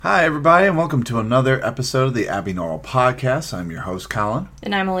Hi, everybody, and welcome to another episode of the Abnormal Podcast. I'm your host, Colin.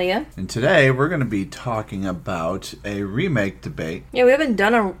 And I'm Aaliyah. And today we're going to be talking about a remake debate. Yeah, we haven't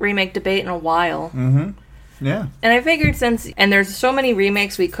done a remake debate in a while. Mm-hmm. Yeah. And I figured and there's so many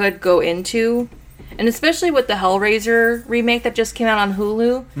remakes we could go into, and especially with the Hellraiser remake that just came out on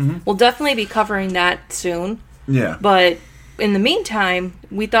Hulu, we'll definitely be covering that soon. Yeah. But in the meantime,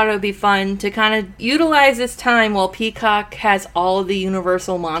 we thought it would be fun to kind of utilize this time while Peacock has all of the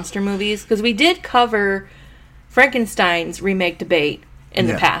Universal monster movies, because we did cover Frankenstein's remake debate in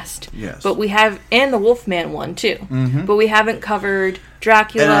the past. Yes. But we have, and the Wolfman one too. Mm-hmm. But we haven't covered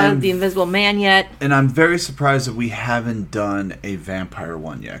Dracula, the Invisible Man yet. And I'm very surprised that we haven't done a vampire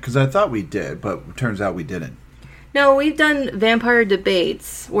one yet, because I thought we did, but it turns out we didn't. No, we've done vampire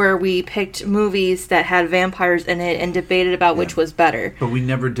debates where we picked movies that had vampires in it and debated about which was better. But we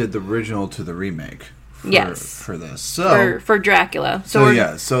never did the original to the remake for this. So for Dracula. So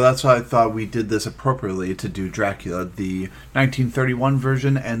that's why I thought we did this appropriately to do Dracula, the 1931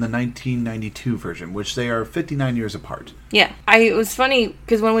 version and the 1992 version, which they are 59 years apart. Yeah. It was funny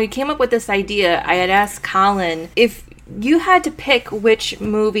because when we came up with this idea, I had asked Colin if you had to pick which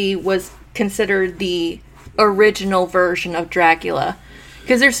movie was considered the original version of Dracula,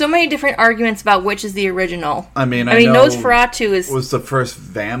 because there's so many different arguments about which is the original. I mean, Nosferatu was the first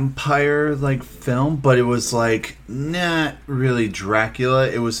vampire film, but it was not really Dracula.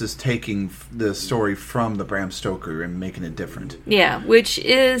 It was just taking the story from the Bram Stoker and making it different. Yeah, which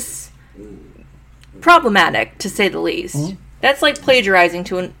is problematic to say the least. Mm-hmm. That's like plagiarizing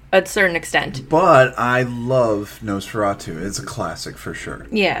to a certain extent. But I love Nosferatu. It's a classic for sure.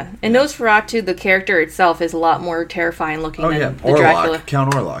 Yeah. And Nosferatu, the character itself, is a lot more terrifying looking than the Dracula.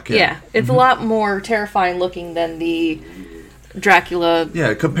 Count Orlok, yeah. It's a lot more terrifying looking than the Dracula.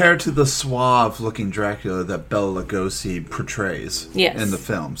 Yeah, compared to the suave-looking Dracula that Bela Lugosi portrays in the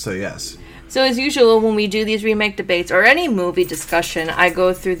film. So, yes. So, as usual, when we do these remake debates or any movie discussion, I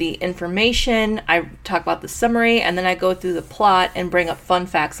go through the information, I talk about the summary, and then I go through the plot and bring up fun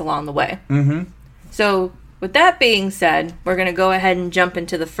facts along the way. Mm-hmm. So, with that being said, we're going to go ahead and jump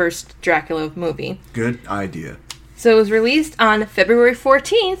into the first Dracula movie. Good idea. So, it was released on February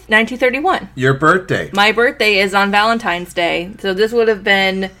 14th, 1931. Your birthday. My birthday is on Valentine's Day. So, this would have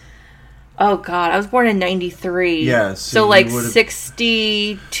been... Oh, God. I was born in 93. Yes. So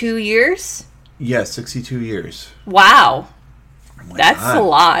 62 years? Yes, 62 years. Wow. Oh That's a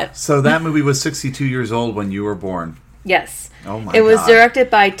lot. So that movie was 62 years old when you were born. Yes. Oh, my God. It was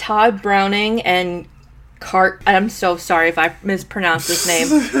directed by Todd Browning and I'm so sorry if I mispronounced this name.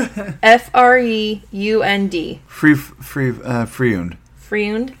 Freund. Freund.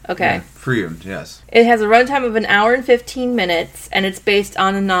 Freund? Okay. Yeah, Freund, yes. It has a runtime of 1 hour and 15 minutes, and it's based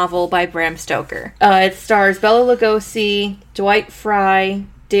on a novel by Bram Stoker. It stars Bela Lugosi, Dwight Frye,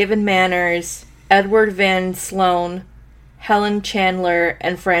 David Manners, Edward Van Sloan, Helen Chandler,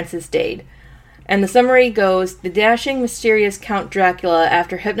 and Francis Dade. And the summary goes, the dashing, mysterious Count Dracula,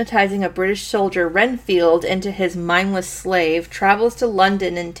 after hypnotizing a British soldier Renfield into his mindless slave, travels to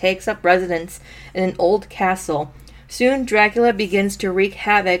London and takes up residence in an old castle. Soon, Dracula begins to wreak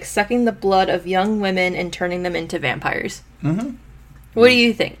havoc, sucking the blood of young women and turning them into vampires. Mm-hmm. What do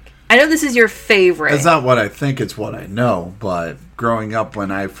you think? I know this is your favorite. It's not what I think, it's what I know. But growing up,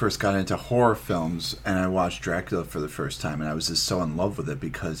 when I first got into horror films and I watched Dracula for the first time, and I was just so in love with it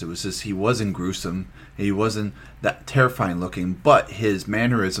because it was just, he wasn't gruesome, he wasn't that terrifying looking, but his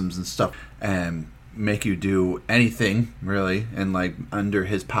mannerisms and stuff make you do anything, really, and under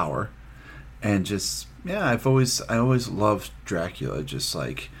his power. And just... Yeah, I always loved Dracula, just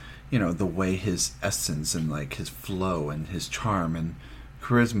the way his essence and his flow and his charm and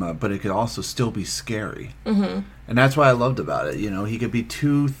charisma, but it could also still be scary. Mm-hmm. And that's what I loved about it. He could be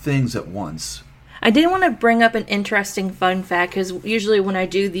two things at once. I did want to bring up an interesting fun fact, because usually when I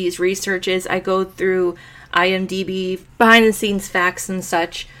do these researches, I go through IMDb, behind-the-scenes facts and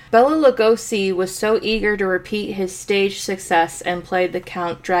such. Bela Lugosi was so eager to repeat his stage success and play the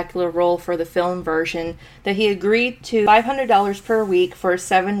Count Dracula role for the film version that he agreed to $500 per week for a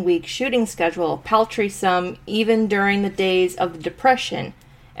 7-week shooting schedule, a paltry sum even during the days of the Depression.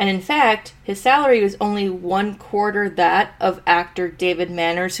 And in fact, his salary was only 1/4 that of actor David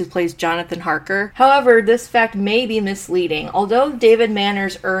Manners, who plays Jonathan Harker. However, this fact may be misleading. Although David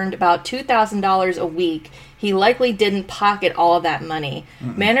Manners earned about $2,000 a week, he likely didn't pocket all of that money.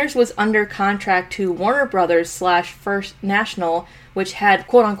 Mm-mm. Manners was under contract to Warner Brothers / First National, which had,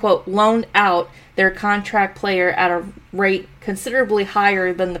 quote-unquote, loaned out their contract player at a rate considerably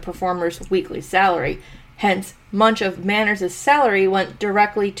higher than the performer's weekly salary. Hence, much of Manners' salary went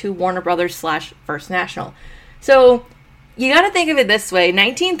directly to Warner Brothers / First National. So, You got to think of it this way.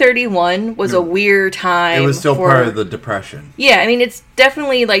 1931 was a weird time. It was still part of the Depression. Yeah, I mean, it's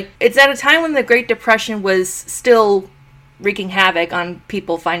definitely it's at a time when the Great Depression was still wreaking havoc on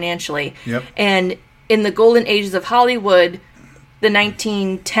people financially. Yep. And in the golden ages of Hollywood, the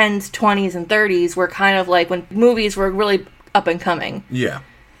 1910s, 20s, and 30s were kind of like when movies were really up and coming. Yeah.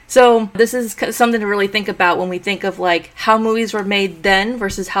 So this is something to really think about when we think of how movies were made then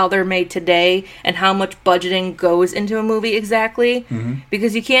versus how they're made today and how much budgeting goes into a movie exactly. Mm-hmm.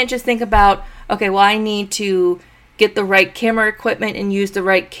 Because you can't just think about, okay, well, I need to get the right camera equipment and use the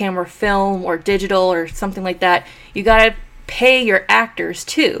right camera film or digital or something like that. You got to pay your actors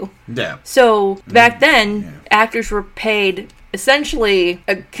too. Yeah. So back then, actors were paid essentially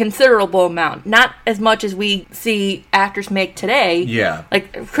a considerable amount. Not as much as we see actors make today. Yeah.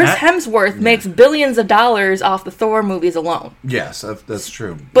 Like Chris Hemsworth makes billions of dollars off the Thor movies alone. Yes, that's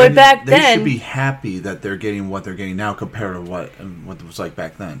true. But and back they then... should be happy that they're getting what they're getting now compared to what it was like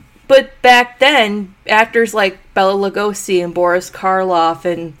back then. But back then, actors like Bela Lugosi and Boris Karloff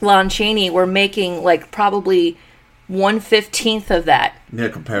and Lon Chaney were making probably 1/15 of that. Yeah,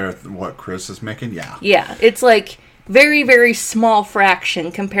 compared to what Chris is making, yeah. Yeah, it's very, very small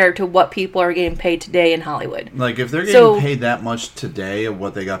fraction compared to what people are getting paid today in Hollywood. If they're getting paid that much today of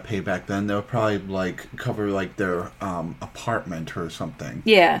what they got paid back then, they'll probably cover their apartment or something.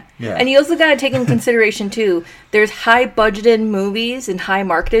 Yeah. Yeah. And you also got to take in consideration too, there's high budgeted movies and high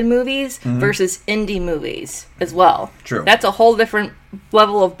marketed movies versus indie movies as well. True. That's a whole different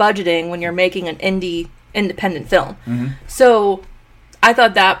level of budgeting when you're making an independent film. Mm-hmm. So I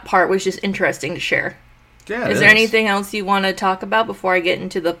thought that part was just interesting to share. Yeah, is there anything else you want to talk about before I get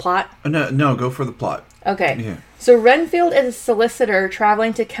into the plot? No, go for the plot. Okay. Yeah. So Renfield is a solicitor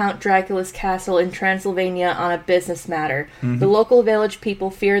traveling to Count Dracula's castle in Transylvania on a business matter. Mm-hmm. The local village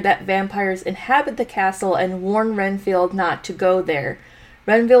people fear that vampires inhabit the castle and warn Renfield not to go there.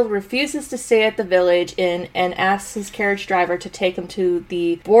 Renfield refuses to stay at the village inn and asks his carriage driver to take him to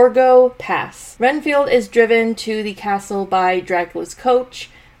the Borgo Pass. Renfield is driven to the castle by Dracula's coach,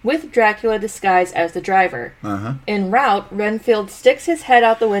 with Dracula disguised as the driver. Uh-huh. En route, Renfield sticks his head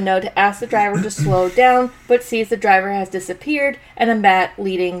out the window to ask the driver to slow down, but sees the driver has disappeared and a bat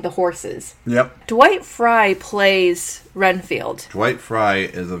leading the horses. Yep. Dwight Frye plays Renfield. Dwight Frye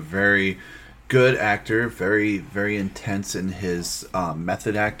is a very good actor, very, very intense in his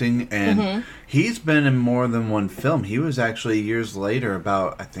method acting, and he's been in more than one film. He was actually years later,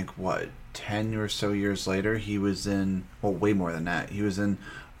 about, I think, 10 or so years later, he was in, way more than that. He was in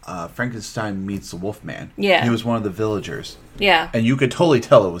Frankenstein Meets the Wolfman. Yeah. He was one of the villagers. Yeah. And you could totally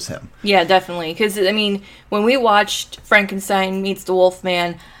tell it was him. Yeah, definitely. Because, when we watched Frankenstein Meets the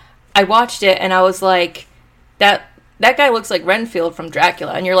Wolfman, I watched it and I was like, that guy looks like Renfield from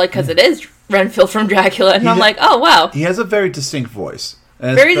Dracula. And you're like, because it is Renfield from Dracula. And I'm like, oh, wow. He has a very distinct voice.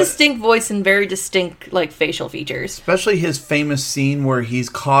 Very distinct voice and very distinct, facial features. Especially his famous scene where he's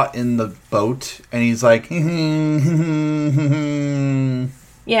caught in the boat and he's like...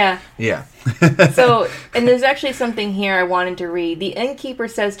 Yeah. Yeah. So, and there's actually something here I wanted to read. The innkeeper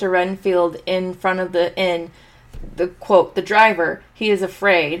says to Renfield in front of the inn, the quote, the driver, he is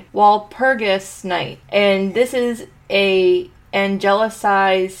afraid, Walpurgis night. And this is a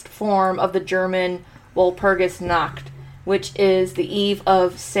angelicized form of the German Walpurgis Nacht, which is the eve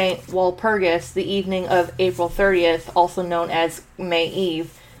of St. Walpurgis, the evening of April 30th, also known as May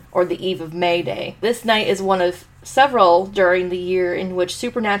Eve, or the eve of May Day. This night is one of several during the year in which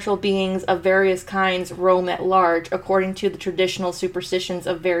supernatural beings of various kinds roam at large, according to the traditional superstitions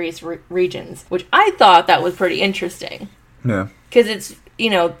of various regions, which I thought that was pretty interesting. Yeah. Because it's,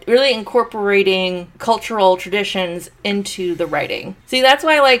 really incorporating cultural traditions into the writing. See, that's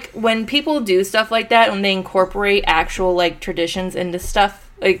why, when people do stuff like that, when they incorporate actual, traditions into stuff,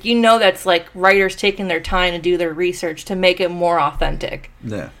 that's, writers taking their time to do their research to make it more authentic.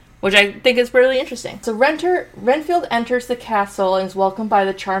 Yeah. Which I think is really interesting. So Renfield enters the castle and is welcomed by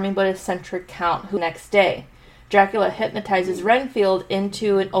the charming but eccentric Count, who next day. Dracula hypnotizes Renfield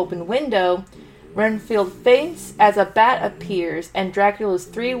into an open window. Renfield faints as a bat appears, and Dracula's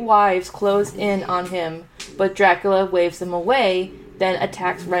 3 wives close in on him, but Dracula waves them away, then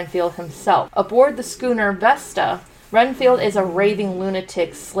attacks Renfield himself. Aboard the schooner Vesta, Renfield is a raving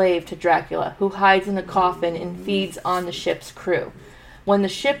lunatic slave to Dracula, who hides in a coffin and feeds on the ship's crew. When the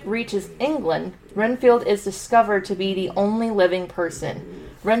ship reaches England, Renfield is discovered to be the only living person.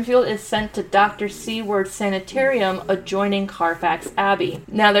 Renfield is sent to Dr. Seward's sanitarium adjoining Carfax Abbey.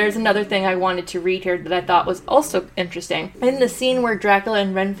 Now, there's another thing I wanted to read here that I thought was also interesting. In the scene where Dracula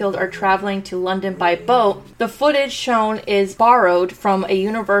and Renfield are traveling to London by boat, the footage shown is borrowed from a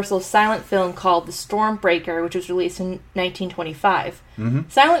Universal silent film called The Stormbreaker, which was released in 1925.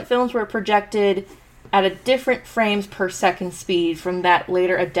 Silent films were projected at a different frames per second speed from that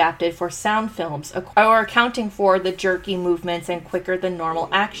later adapted for sound films, or accounting for the jerky movements and quicker than normal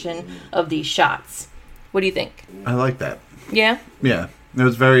action of these shots. What do you think? I like that. Yeah? Yeah. It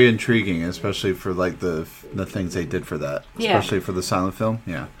was very intriguing, especially for like the things they did for that. Yeah. Especially for the silent film.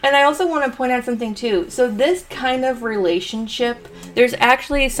 Yeah. And I also want to point out something too. So this kind of relationship, there's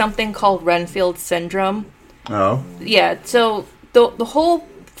actually something called Renfield syndrome. Oh. Yeah, so the whole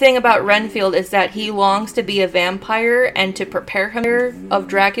thing about Renfield is that he longs to be a vampire, and to prepare him of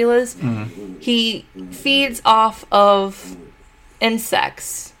Dracula's, he feeds off of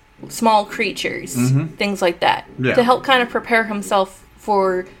insects, small creatures, things like that, to help kind of prepare himself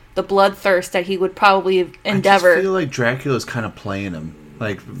for the bloodthirst that he would probably endeavor. I just feel like Dracula's kind of playing him.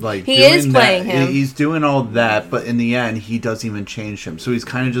 Like he is playing him. He's doing all that, but in the end, he doesn't even change him. So he's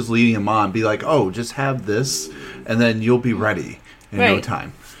kind of just leading him on. Be like, oh, just have this, and then you'll be ready in no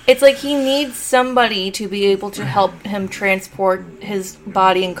time. It's like he needs somebody to be able to help him transport his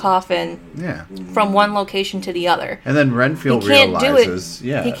body and coffin from one location to the other. And then Renfield realizes...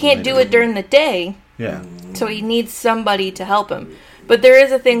 he can't do it during the day. Yeah. So he needs somebody to help him. But there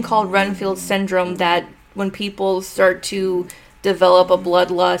is a thing called Renfield syndrome that when people start to develop a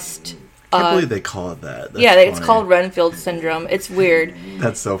bloodlust... I can't believe they call it that. It's called Renfield syndrome. It's weird.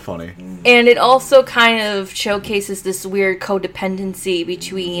 That's so funny. And it also kind of showcases this weird codependency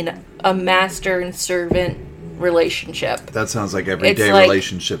between a master and servant relationship. That sounds like everyday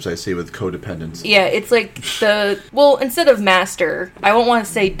relationships I see with codependence. Yeah, it's like instead of master, I won't want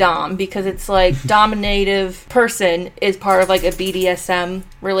to say dom, because it's like dominative person is part of like a BDSM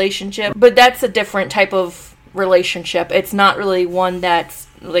relationship. But that's a different type of relationship. It's not really one that's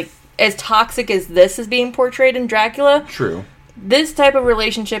like as toxic as this is being portrayed in Dracula. True. This type of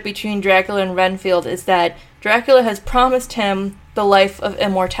relationship between Dracula and Renfield is that Dracula has promised him the life of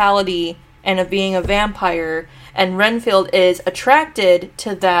immortality and of being a vampire, and Renfield is attracted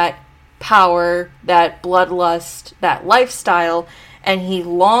to that power, that bloodlust, that lifestyle, and he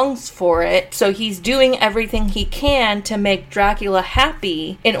longs for it. So he's doing everything he can to make Dracula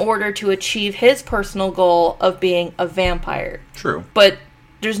happy in order to achieve his personal goal of being a vampire. True. But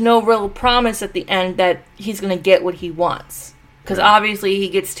there's no real promise at the end that he's going to get what he wants. Because obviously he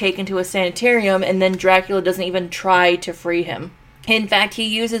gets taken to a sanitarium, and then Dracula doesn't even try to free him. In fact, he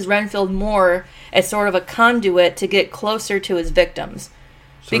uses Renfield more as sort of a conduit to get closer to his victims.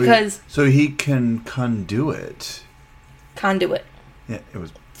 So he can conduit. Conduit. Yeah, it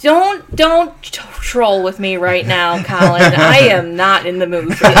was... Don't troll with me right now, Colin. I am not in the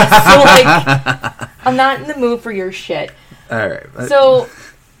mood for this. I'm not in the mood for your shit. All right.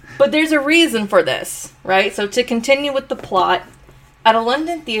 But there's a reason for this, right? So to continue with the plot, at a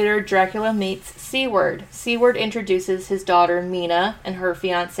London theater, Dracula meets Seward. Seward introduces his daughter, Mina, and her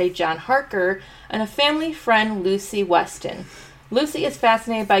fiancé, John Harker, and a family friend, Lucy Weston. Lucy is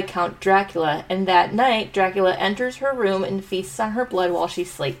fascinated by Count Dracula, and that night, Dracula enters her room and feasts on her blood while she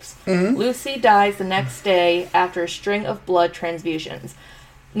sleeps. Lucy dies the next day after a string of blood transfusions.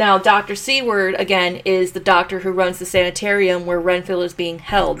 Now, Dr. Seward, again, is the doctor who runs the sanitarium where Renfield is being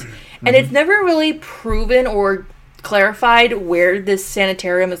held. And it's never really proven or clarified where this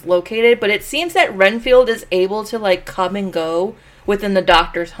sanitarium is located, but it seems that Renfield is able to, like, come and go within the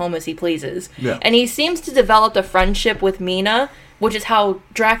doctor's home as he pleases. Yeah. And he seems to develop a friendship with Mina, which is how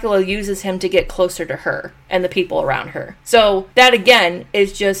Dracula uses him to get closer to her and the people around her. So that, again,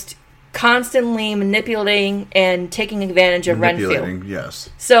 is just constantly manipulating and taking advantage of Renfield. Yes.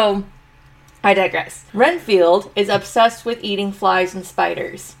 So, I digress. Renfield is obsessed with eating flies and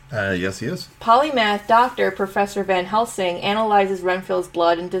spiders. Yes, he is. Polymath doctor Professor Van Helsing analyzes Renfield's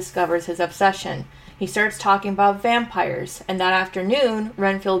blood and discovers his obsession. He starts talking about vampires, and that afternoon,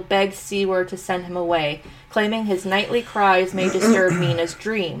 Renfield begs Seward to send him away, claiming his nightly cries may disturb Mina's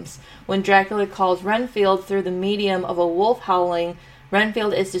dreams. When Dracula calls Renfield through the medium of a wolf howling,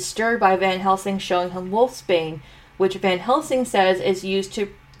 Renfield is disturbed by Van Helsing showing him wolfsbane, which Van Helsing says is used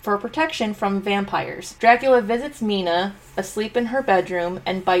for protection from vampires. Dracula visits Mina, asleep in her bedroom,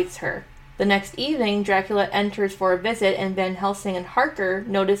 and bites her. The next evening, Dracula enters for a visit, and Van Helsing and Harker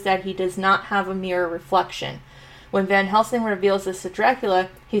notice that he does not have a mirror reflection. When Van Helsing reveals this to Dracula,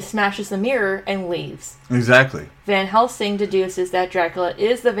 he smashes the mirror and leaves. Exactly. Van Helsing deduces that Dracula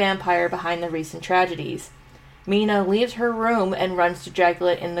is the vampire behind the recent tragedies. Mina leaves her room and runs to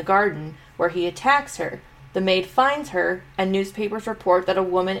Dracula in the garden, where he attacks her. The maid finds her, and newspapers report that a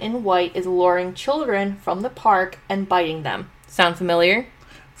woman in white is luring children from the park and biting them. Sound familiar?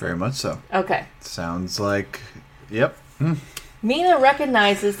 Very much so. Okay. Sounds like... Yep. Mina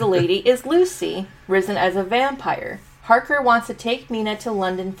recognizes the lady is Lucy, risen as a vampire. Harker wants to take Mina to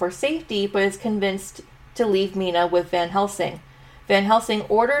London for safety, but is convinced to leave Mina with Van Helsing. Van Helsing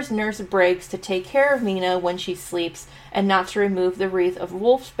orders Nurse Briggs to take care of Mina when she sleeps and not to remove the wreath of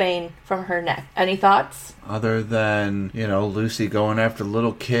wolfsbane from her neck. Any thoughts? Other than, Lucy going after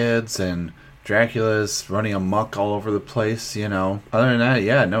little kids and Dracula's running amok all over the place, Other than that,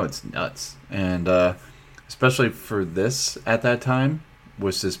 yeah, no, it's nuts. And especially for this at that time,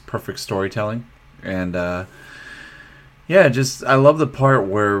 was just perfect storytelling. And I love the part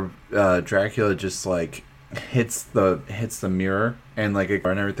where Dracula just hits the mirror and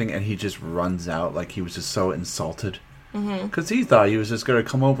and everything, and he just runs out like he was just so insulted because he thought he was just going to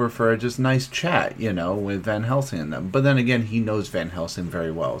come over for a just nice chat, with Van Helsing and them. But then again, he knows Van Helsing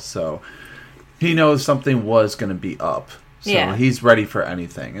very well, so he knows something was going to be up. So he's ready for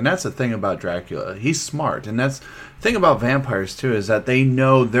anything. And that's the thing about Dracula. He's smart. And that's the thing about vampires, too, is that they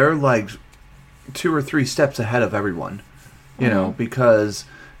know they're 2 or 3 steps ahead of everyone. Because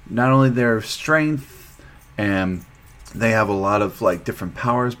not only their strength and they have a lot of different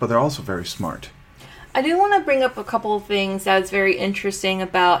powers, but they're also very smart. I do want to bring up a couple of things that's very interesting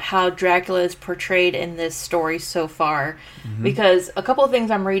about how Dracula is portrayed in this story so far. Because a couple of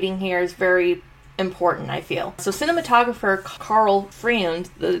things I'm reading here is very important, I feel. So cinematographer Carl Freund,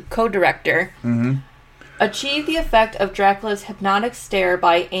 the co-director, achieved the effect of Dracula's hypnotic stare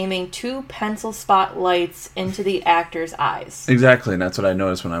by aiming 2 pencil spotlights into the actor's eyes. Exactly, and that's what I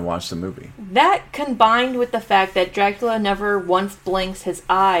noticed when I watched the movie. That, combined with the fact that Dracula never once blinks his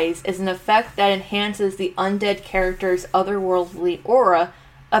eyes, is an effect that enhances the undead character's otherworldly aura,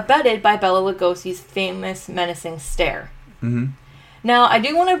 abetted by Bela Lugosi's famous menacing stare. Now, I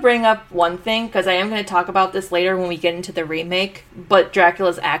do want to bring up one thing, because I am going to talk about this later when we get into the remake, but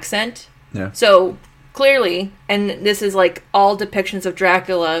Dracula's accent. Yeah. So, clearly, and this is all depictions of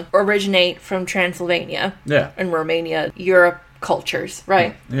Dracula originate from Transylvania. Yeah. And Romania, Europe cultures,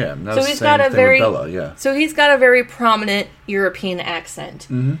 right? Yeah. So he's got a very So he's got a very prominent European accent.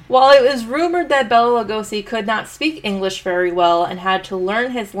 While it was rumored that Bela Lugosi could not speak English very well and had to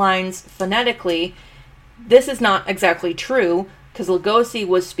learn his lines phonetically, this is not exactly true, because Lugosi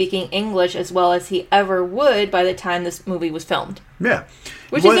was speaking English as well as he ever would by the time this movie was filmed. Yeah.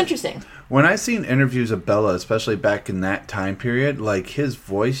 Which is interesting. When I seen interviews of Bela, especially back in that time period, his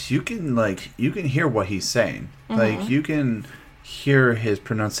voice, you can hear what he's saying. You can hear his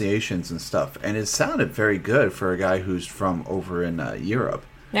pronunciations and stuff, and it sounded very good for a guy who's from over in Europe.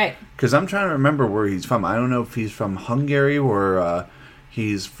 Right. Because I'm trying to remember where he's from. I don't know if he's from Hungary or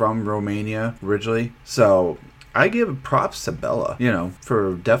he's from Romania originally. So I give props to Bela,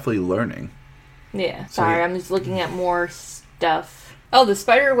 for definitely learning. Yeah, sorry, I'm just looking at more stuff. Oh, the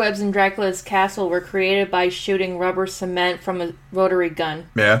spider webs in Dracula's castle were created by shooting rubber cement from a rotary gun.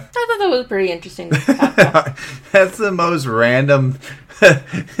 Yeah. I thought that was pretty interesting to talk about. That's the most random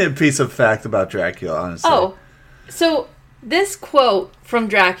piece of fact about Dracula, honestly. Oh, so this quote from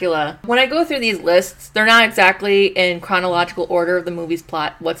Dracula, when I go through these lists, they're not exactly in chronological order of the movie's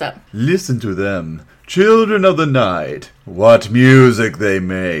plot. What's up? Listen to them. Children of the night. What music they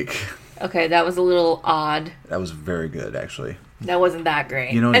make. Okay, that was a little odd. That was very good, actually. That wasn't that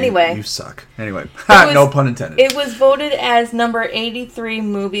great. Anyway. You suck. Anyway. No pun intended. It was voted as number 83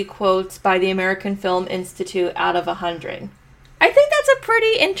 movie quotes by the American Film Institute out of 100. I think that's a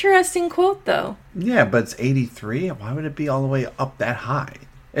pretty interesting quote, though. Yeah, but it's 83? Why would it be all the way up that high?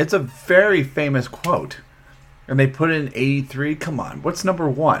 It's a very famous quote. And they put it in 83? Come on. What's number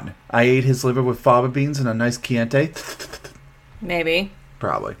 1? I ate his liver with fava beans and a nice Chianti? Maybe.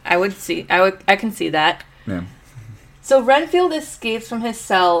 Probably. I can see that. Yeah. So Renfield escapes from his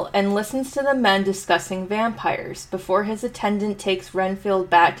cell and listens to the men discussing vampires. Before his attendant takes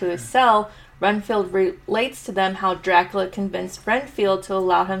Renfield back to his cell, Renfield relates to them how Dracula convinced Renfield to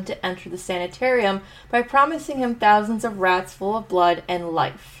allow him to enter the sanitarium by promising him thousands of rats full of blood and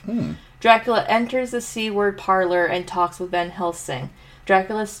life. Dracula enters the Seaward parlor and talks with Van Helsing.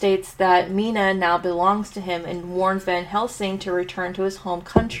 Dracula states that Mina now belongs to him and warns Van Helsing to return to his home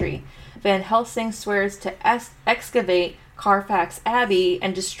country. Van Helsing swears to excavate Carfax Abbey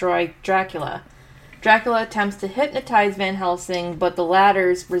and destroy Dracula. Dracula attempts to hypnotize Van Helsing, but the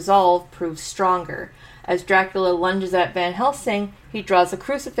latter's resolve proves stronger. As Dracula lunges at Van Helsing, he draws a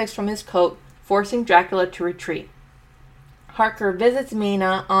crucifix from his coat, forcing Dracula to retreat. Harker visits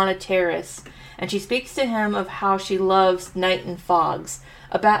Mina on a terrace, and she speaks to him of how she loves night and fogs.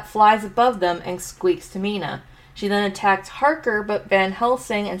 A bat flies above them and squeaks to Mina. She then attacks Harker, but Van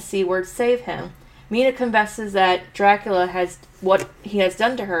Helsing and Seward save him. Mina confesses that Dracula has what he has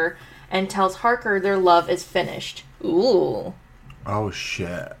done to her, and tells Harker their love is finished. Ooh. Oh,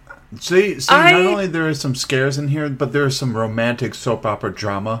 shit. See, not only there is some scares in here, but there is some romantic soap opera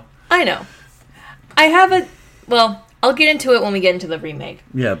drama. I know. I have a... Well, I'll get into it when we get into the remake.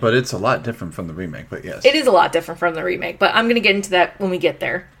 Yeah, but it's a lot different from the remake, but yes. It is a lot different from the remake, but I'm going to get into that when we get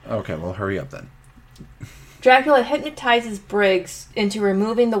there. Okay, well, hurry up then. Dracula hypnotizes Briggs into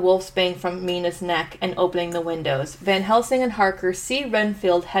removing the wolfsbane from Mina's neck and opening the windows. Van Helsing and Harker see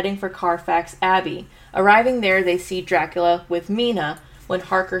Renfield heading for Carfax Abbey. Arriving there, they see Dracula with Mina. When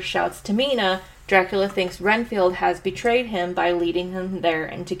Harker shouts to Mina, Dracula thinks Renfield has betrayed him by leading him there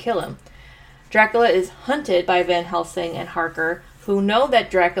and to kill him. Dracula is hunted by Van Helsing and Harker, who know that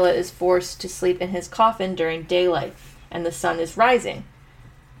Dracula is forced to sleep in his coffin during daylight, and the sun is rising.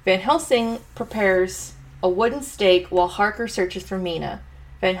 Van Helsing prepares a wooden stake while Harker searches for Mina.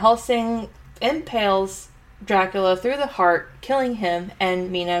 Van Helsing impales Dracula through the heart, killing him,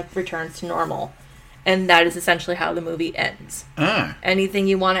 and Mina returns to normal. And that is essentially how the movie ends. Anything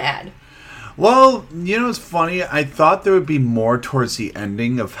you want to add? Well, you know, it's funny. I thought there would be more towards the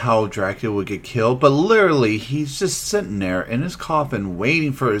ending of how Dracula would get killed, but literally, he's just sitting there in his coffin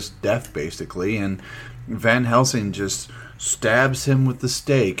waiting for his death, basically, and Van Helsing just stabs him with the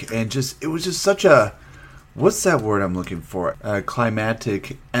stake, and it was just such a... What's that word I'm looking for? A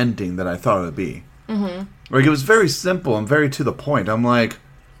climactic ending that I thought it would be. Mm-hmm. Like, it was very simple and very to the point. I'm like,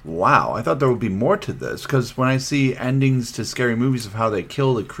 wow, I thought there would be more to this. Because when I see endings to scary movies of how they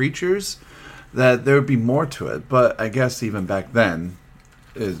kill the creatures, that there would be more to it. But I guess even back then,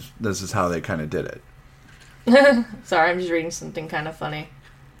 this is how they kind of did it. Sorry, I'm just reading something kind of funny.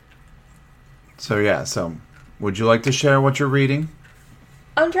 So would you like to share what you're reading?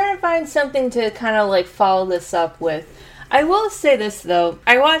 I'm trying to find something to kind of like follow this up with. I will say this though,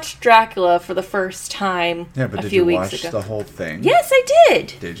 I watched Dracula for the first time a few weeks ago. Did you watch the whole thing? Yes, I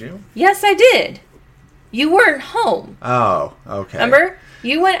did. Did you? Yes, I did. You weren't home. Oh, okay. Remember?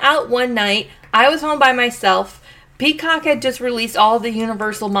 You went out one night. I was home by myself. Peacock had just released all the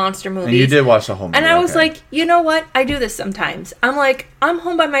Universal monster movies. And you did watch the whole movie. And I was like, you know what? I do this sometimes. I'm like, I'm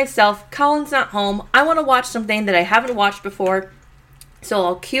home by myself. Colin's not home. I want to watch something that I haven't watched before. So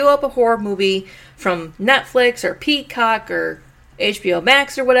I'll queue up a horror movie from Netflix or Peacock or HBO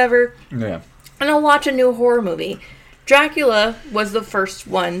Max or whatever. Yeah. And I'll watch a new horror movie. Dracula was the first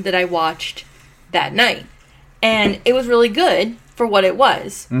one that I watched that night. And it was really good for what it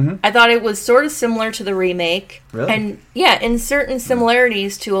was. Mm-hmm. I thought it was sort of similar to the remake. Really? And yeah, in certain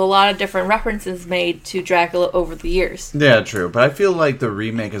similarities to a lot of different references made to Dracula over the years. Yeah, true. But I feel like the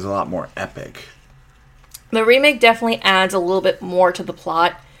remake is a lot more epic. The remake definitely adds a little bit more to the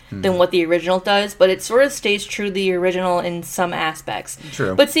plot than what the original does, but it sort of stays true to the original in some aspects.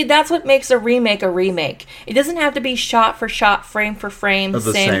 True. But see, that's what makes a remake a remake. It doesn't have to be shot for shot, frame for frame. Of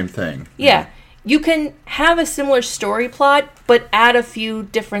the same thing. Yeah. You can have a similar story plot, but add a few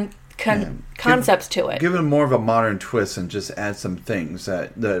different concepts to it. Give it more of a modern twist and just add some things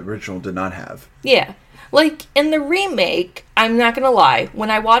that the original did not have. Yeah. Like, in the remake, I'm not going to lie,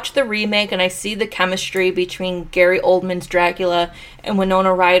 when I watch the remake and I see the chemistry between Gary Oldman's Dracula and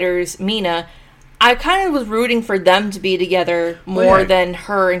Winona Ryder's Mina, I kind of was rooting for them to be together more than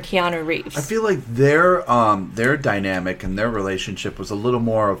her and Keanu Reeves. I feel like their dynamic and their relationship was a little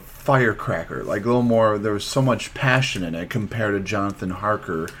more firecracker, like a little more, there was so much passion in it compared to Jonathan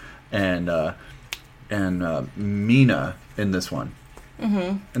Harker and Mina in this one.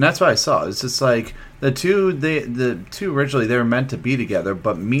 Mm-hmm. And that's what I saw. It's just like the two originally they were meant to be together,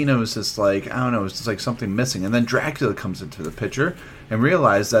 but Mina was just like, I don't know, it's just like something missing. And then Dracula comes into the picture and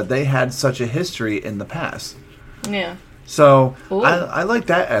realized that they had such a history in the past. Yeah. So I like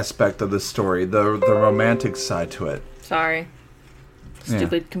that aspect of the story, the romantic side to it. Sorry.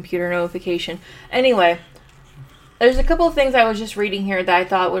 Stupid computer notification. Anyway, there's a couple of things I was just reading here that I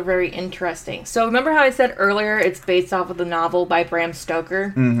thought were very interesting. So remember how I said earlier it's based off of the novel by Bram Stoker?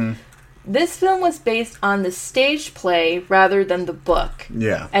 Mm-hmm. This film was based on the stage play rather than the book.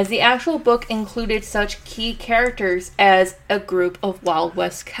 Yeah. As the actual book included such key characters as a group of Wild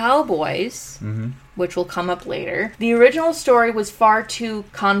West cowboys, which will come up later. The original story was far too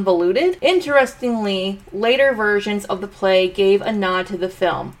convoluted. Interestingly, later versions of the play gave a nod to the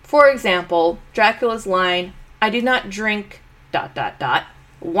film. For example, Dracula's line, "I do not drink ...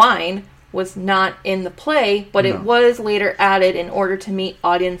 wine," was not in the play, but it was later added in order to meet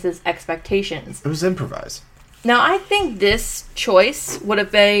audiences' expectations. It was improvised. Now, I think this choice would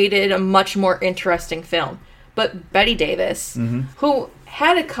have made it a much more interesting film. But Bette Davis, who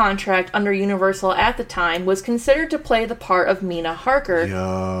had a contract under Universal at the time, was considered to play the part of Mina Harker.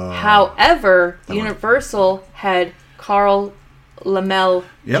 Yeah. However, Universal had Carl Laemmle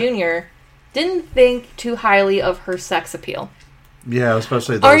Jr. didn't think too highly of her sex appeal. Yeah,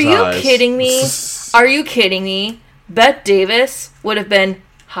 especially those Are you eyes. kidding me? Are you kidding me? Bette Davis would have been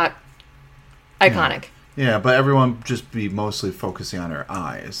hot, iconic. Yeah, but everyone just be mostly focusing on her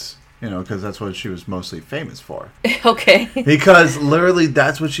eyes. You know, because that's what she was mostly famous for. Okay. Because literally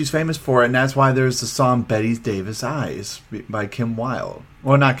that's what she's famous for, and that's why there's the song Bette Davis Eyes by Kim Wilde.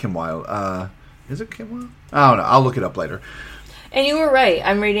 Well, not Kim Wilde. Is it Kim Wilde? I don't know. I'll look it up later. And you were right.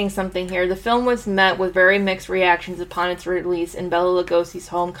 I'm reading something here. The film was met with very mixed reactions upon its release in Bela Lugosi's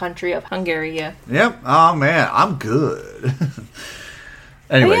home country of Hungary. Yep. Oh, man. I'm good.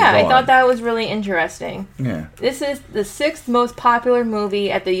 Anyway, yeah, I thought that was really interesting. Yeah. This is the 6th most popular movie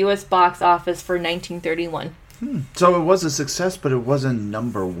at the U.S. box office for 1931. So it was a success, but it wasn't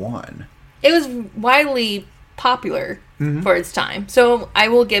number one. It was widely popular for its time, so I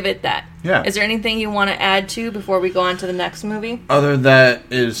will give it that. Yeah. Is there anything you want to add to before we go on to the next movie? Other than that,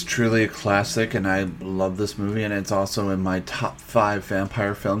 it is truly a classic, and I love this movie, and it's also in my top 5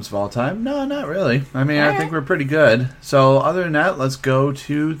 vampire films of all time. No, not really. I mean, I think we're pretty good. So other than that, let's go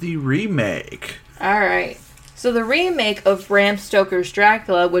to the remake. All right. So the remake of Bram Stoker's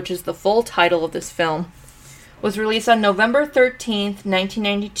Dracula, which is the full title of this film, was released on November 13th,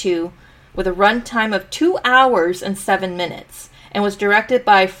 1992, with a runtime of 2 hours and 7 minutes, and was directed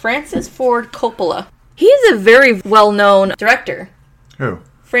by Francis Ford Coppola. He is a very well-known director. Who?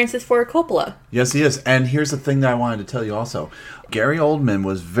 Francis Ford Coppola. Yes, he is. And here's the thing that I wanted to tell you also. Gary Oldman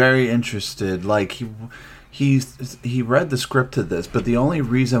was very interested. Like, he read the script to this, but the only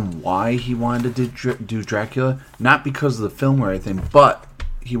reason why he wanted to do Dracula, not because of the film or anything, but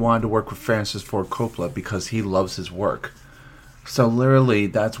he wanted to work with Francis Ford Coppola because he loves his work. So literally,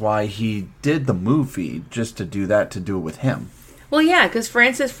 that's why he did the movie, just to do that, to do it with him. Well, yeah, because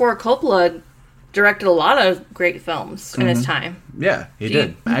Francis Ford Coppola directed a lot of great films in his time. Yeah, he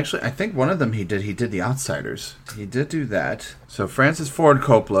did. Actually, I think one of them he did. He did The Outsiders. He did do that. So Francis Ford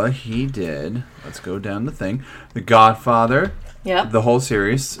Coppola, he did, let's go down the thing, The Godfather, the whole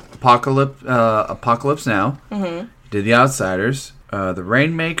series, Apocalypse Now, did The Outsiders, The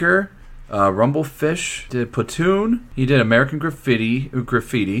Rainmaker, Rumblefish, did Platoon, he did American Graffiti,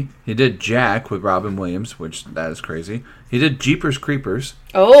 he did Jack with Robin Williams, which that is crazy. He did Jeepers Creepers.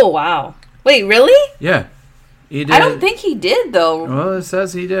 Oh, wow. Wait, really? Yeah. He did. I don't think he did, though. Well, it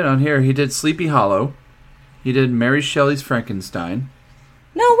says he did on here. He did Sleepy Hollow. He did Mary Shelley's Frankenstein.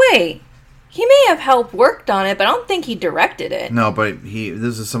 No, wait. He may have helped worked on it, but I don't think he directed it. No, but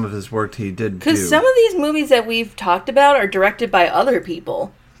this is some of his work he did do. Because some of these movies that we've talked about are directed by other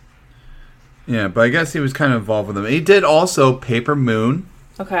people. Yeah, but I guess he was kind of involved with them. He did also Paper Moon.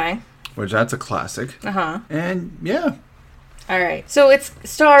 Okay. Which, that's a classic. Uh-huh. And, yeah. All right. So it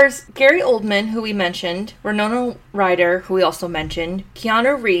stars Gary Oldman, who we mentioned, Winona Ryder, who we also mentioned,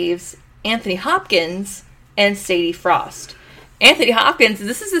 Keanu Reeves, Anthony Hopkins, and Sadie Frost. Anthony Hopkins,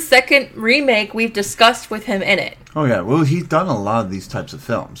 this is the second remake we've discussed with him in it. Oh, yeah. Well, he's done a lot of these types of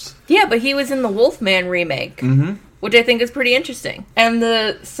films. Yeah, but he was in the Wolfman remake, which I think is pretty interesting. And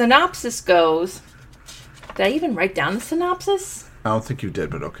the synopsis goes... Did I even write down the synopsis? I don't think you did,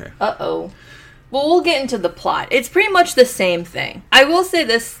 but okay. Uh-oh. Well, we'll get into the plot. It's pretty much the same thing. I will say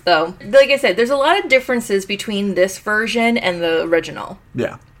this, though. Like I said, there's a lot of differences between this version and the original.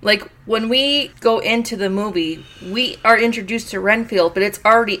 Yeah. Like, when we go into the movie, we are introduced to Renfield, but it's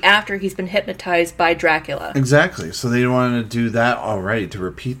already after he's been hypnotized by Dracula. Exactly. So they wanted to do that already, to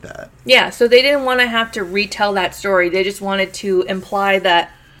repeat that. Yeah, so they didn't want to have to retell that story. They just wanted to imply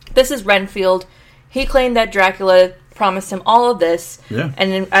that this is Renfield. He claimed that Dracula promised him all of this, and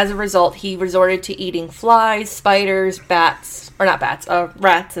then as a result, he resorted to eating flies, spiders, rats,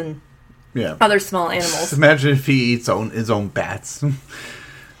 and other small animals. Imagine if he eats his own bats.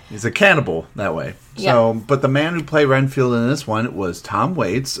 He's a cannibal that way. So, but the man who played Renfield in this one was Tom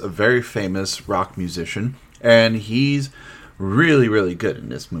Waits, a very famous rock musician, and he's really, really good in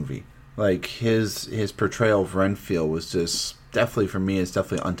this movie. Like, his portrayal of Renfield was just, definitely for me, is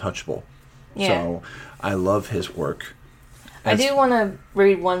definitely untouchable. Yeah. So, I love his work. I do want to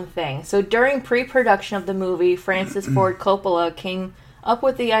read one thing. So, during pre-production of the movie, Francis Ford Coppola came up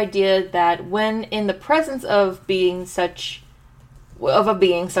with the idea that when in the presence of a being such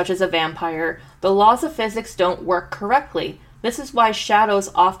as a vampire, the laws of physics don't work correctly. This is why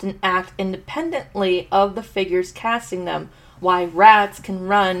shadows often act independently of the figures casting them, why rats can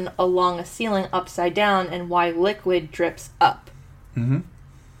run along a ceiling upside down and why liquid drips up. Mm-hmm.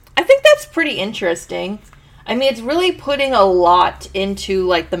 I think that's pretty interesting. I mean, it's really putting a lot into,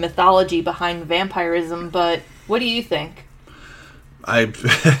 like, the mythology behind vampirism, but what do you think? I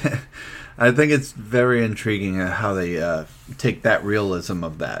think it's very intriguing how they take that realism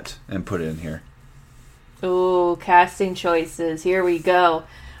of that and put it in here. Ooh, casting choices. Here we go.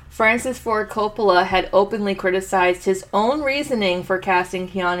 Francis Ford Coppola had openly criticized his own reasoning for casting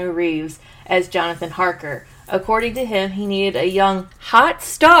Keanu Reeves as Jonathan Harker. According to him, he needed a young, hot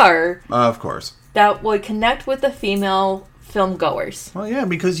star Of course. that would connect with the female film goers. Well, yeah,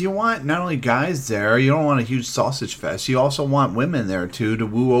 because you want not only guys there, you don't want a huge sausage fest. You also want women there, too, to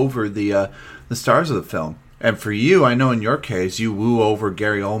woo over the stars of the film. And for you, I know in your case, you woo over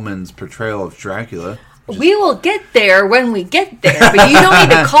Gary Oldman's portrayal of Dracula. We will get there when we get there, but you don't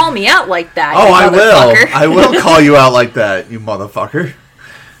need to call me out like that. Oh, I will. I will call you out like that, you motherfucker.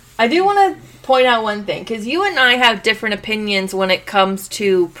 I do want to point out one thing, because you and I have different opinions when it comes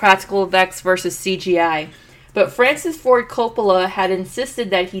to practical effects versus CGI. But Francis Ford Coppola had insisted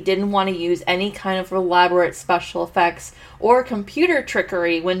that he didn't want to use any kind of elaborate special effects or computer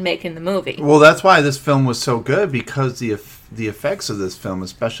trickery when making the movie. Well, that's why this film was so good, because the effects of this film,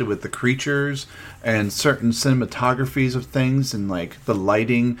 especially with the creatures and certain cinematographies of things and like the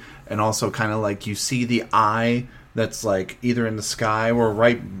lighting, and also kind of like you see the eye that's like either in the sky or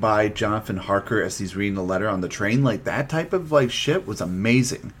right by Jonathan Harker as he's reading the letter on the train, like that type of like shit was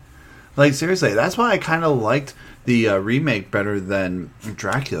amazing. Like, seriously, that's why I kind of liked the remake better than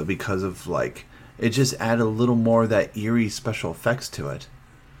Dracula, because of, like, it just added a little more of that eerie special effects to it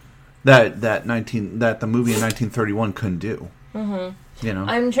that the movie in 1931 couldn't do. Mm-hmm. You know,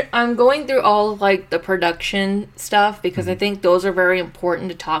 I'm going through all like the production stuff because I think those are very important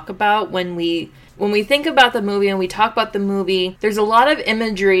to talk about when we think about the movie and we talk about the movie. There's a lot of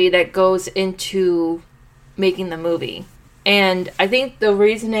imagery that goes into making the movie. And I think the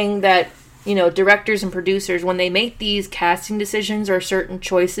reasoning that, you know, directors and producers, when they make these casting decisions or certain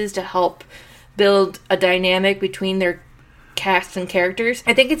choices to help build a dynamic between their cast and characters,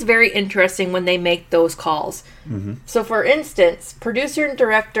 I think it's very interesting when they make those calls. Mm-hmm. So, for instance, producer and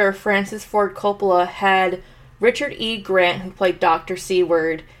director Francis Ford Coppola had Richard E. Grant, who played Dr.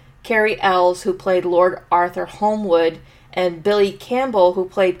 Seward, Cary Ells, who played Lord Arthur Holmwood, and Billy Campbell, who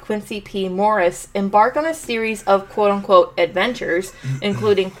played Quincy P. Morris, embark on a series of quote-unquote adventures,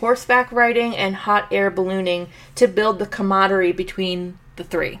 including horseback riding and hot air ballooning, to build the camaraderie between the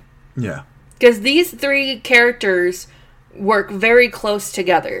three. Yeah. Because these three characters work very close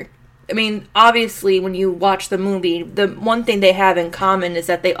together. I mean, obviously, when you watch the movie, the one thing they have in common is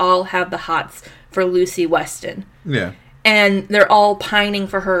that they all have the hots for Lucy Weston. Yeah. And they're all pining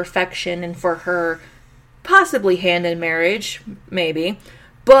for her affection and for her possibly hand in marriage, maybe.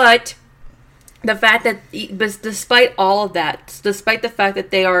 But the fact that, despite all of that, despite the fact that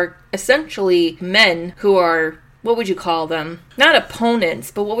they are essentially men who are, what would you call them? Not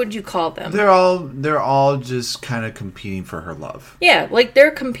opponents, but what would you call them? They're all just kind of competing for her love. Yeah, like they're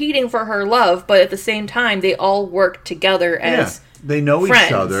competing for her love, but at the same time, they all work together as they know friends.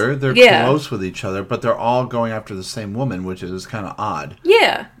 Each other. They're close with each other, but they're all going after the same woman, which is kind of odd.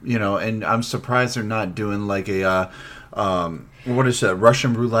 Yeah. You know, and I'm surprised they're not doing like a, what is it,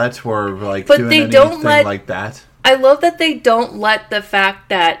 Russian roulette, or like but doing they anything don't like that. I love that they don't let the fact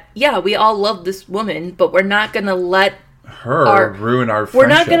that, yeah, we all love this woman, but we're not going to let her ruin our friendship.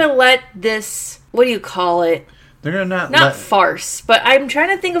 We're not going to let this, what do you call it? They're going to not farce, but I'm trying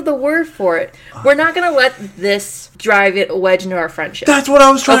to think of the word for it. We're not going to let this drive a wedge into our friendship. That's what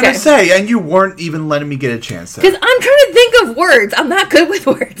I was trying to say, and you weren't even letting me get a chance there. Because I'm trying to think of words. I'm not good with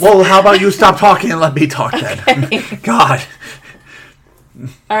words. Well, how about you stop talking and let me talk then? God.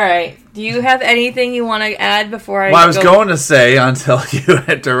 All right. Do you have anything you want to add before I Well, I was going to say until you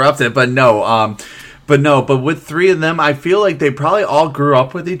interrupted, but no. But with three of them, I feel like they probably all grew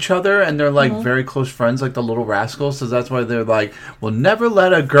up with each other, and they're like very close friends, like the Little Rascals. So that's why they're like, we'll never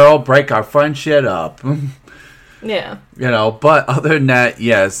let a girl break our friendship up. Yeah. You know, but other than that,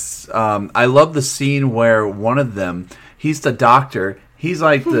 yes. I love the scene where one of them, he's the doctor. He's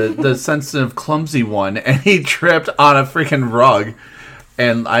like the sensitive, clumsy one, and he tripped on a freaking rug.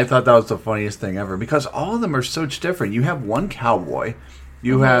 And I thought that was the funniest thing ever, because all of them are so different. You have one cowboy.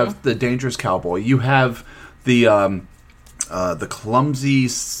 You have the dangerous cowboy. You have the clumsy,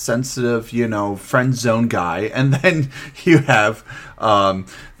 sensitive, you know, friend zone guy. And then you have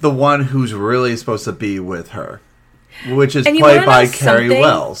the one who's really supposed to be with her, which is played by Cary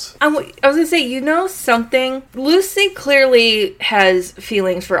Wells. I was going to say, you know something? Lucy clearly has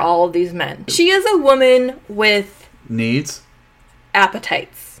feelings for all of these men. She is a woman with needs.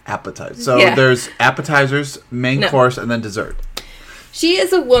 appetites. Appetites. So Yeah. there's appetizers, main course, and then dessert. She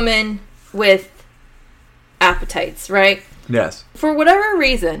is a woman with appetites, right? Yes. For whatever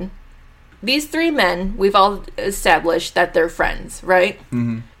reason, these three men, we've all established that they're friends, right?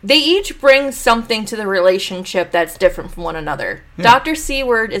 Mm-hmm. They each bring something to the relationship that's different from one another. Yeah. Dr.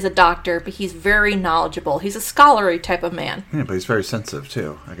 Seward is a doctor, but he's very knowledgeable. He's a scholarly type of man. Yeah, but he's very sensitive,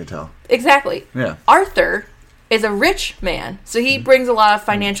 too, I can tell. Exactly. Yeah. Arthur is a rich man, so he brings a lot of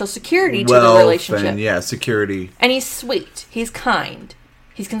financial security to the relationship. And, yeah, security. And he's sweet. He's kind.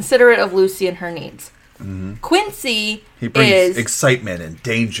 He's considerate of Lucy and her needs. Mm-hmm. Quincy he brings excitement and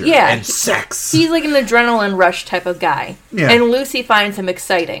danger and sex. He's like an adrenaline rush type of guy. Yeah. And Lucy finds him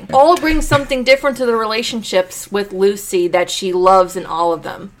exciting. All brings something different to the relationships with Lucy that she loves in all of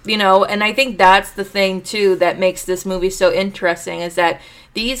them. You know, and I think that's the thing, too, that makes this movie so interesting, is that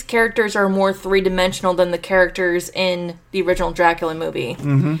these characters are more three-dimensional than the characters in the original Dracula movie.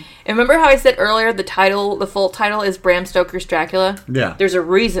 Mm-hmm. And remember how I said earlier the full title is Bram Stoker's Dracula? Yeah. There's a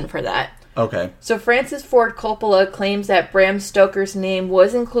reason for that. Okay. So Francis Ford Coppola claims that Bram Stoker's name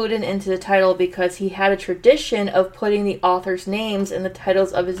was included into the title because he had a tradition of putting the author's names in the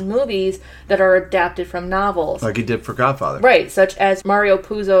titles of his movies that are adapted from novels. Like he did for Godfather. Right, such as Mario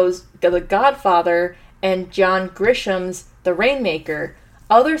Puzo's The Godfather and John Grisham's The Rainmaker.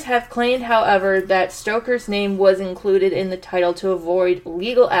 Others have claimed, however, that Stoker's name was included in the title to avoid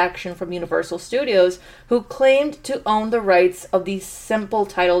legal action from Universal Studios, who claimed to own the rights of the simple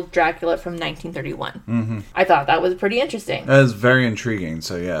title Dracula from 1931. Mm-hmm. I thought that was pretty interesting. That is very intriguing,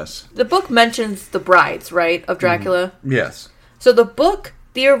 so yes. The book mentions the brides, right, of Dracula? Mm-hmm. Yes. So the book,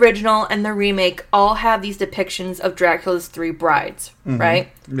 the original, and the remake all have these depictions of Dracula's three brides, right?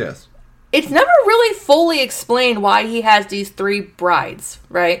 Yes. It's never really fully explained why he has these three brides,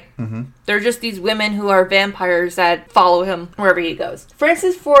 right? Mm-hmm. They're just these women who are vampires that follow him wherever he goes.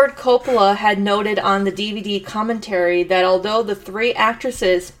 Francis Ford Coppola had noted on the DVD commentary that although the three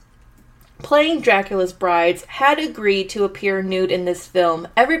actresses playing Dracula's brides had agreed to appear nude in this film,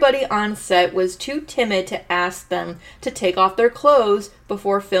 everybody on set was too timid to ask them to take off their clothes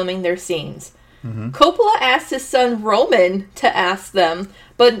before filming their scenes. Mm-hmm. Coppola asked his son Roman to ask them,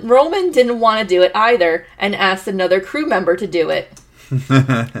 but Roman didn't want to do it either and asked another crew member to do it.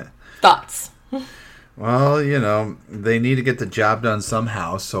 Thoughts? Well, you know, they need to get the job done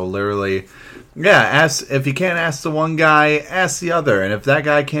somehow, so literally, yeah, if you can't ask the one guy, ask the other, and if that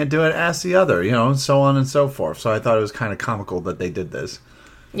guy can't do it, ask the other, you know, and so on and so forth. So I thought it was kind of comical that they did this.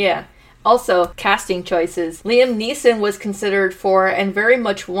 Yeah. Also, casting choices. Liam Neeson was considered for and very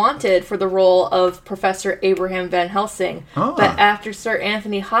much wanted for the role of Professor Abraham Van Helsing. Oh. But after Sir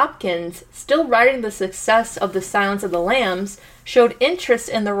Anthony Hopkins, still riding the success of The Silence of the Lambs, showed interest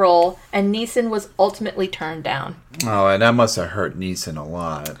in the role, and Neeson was ultimately turned down. Oh, and that must have hurt Neeson a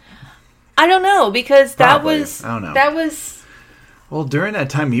lot. I don't know, because I don't know. That was... Well, during that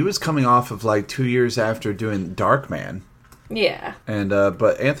time, he was coming off of like 2 years after doing Darkman. Yeah. And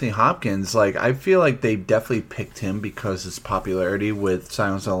but Anthony Hopkins, like, I feel like they definitely picked him because his popularity with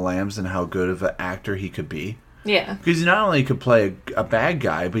Silence of the Lambs and how good of an actor he could be. Yeah. Because he not only could play a bad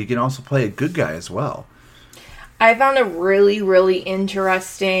guy, but he can also play a good guy as well. I found a really, really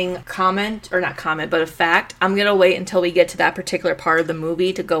interesting a fact. I'm going to wait until we get to that particular part of the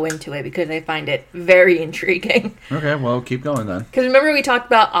movie to go into it because I find it very intriguing. Okay, well, keep going then. Because remember we talked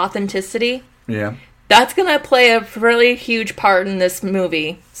about authenticity? Yeah. That's going to play a really huge part in this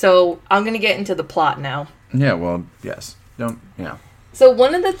movie. So I'm going to get into the plot now. Yeah, well, yes. So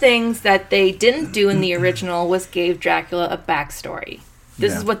one of the things that they didn't do in the original was give Dracula a backstory.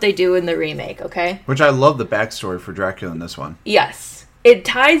 This is what they do in the remake, okay? Which I love the backstory for Dracula in this one. Yes. It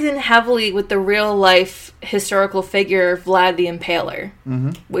ties in heavily with the real-life historical figure Vlad the Impaler,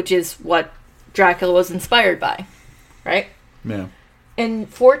 which is what Dracula was inspired by, right? Yeah. In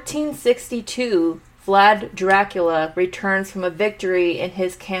 1462... Vlad Dracula returns from a victory in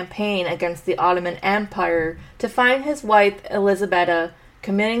his campaign against the Ottoman Empire to find his wife Elisabetta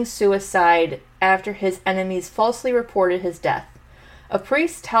committing suicide after his enemies falsely reported his death. A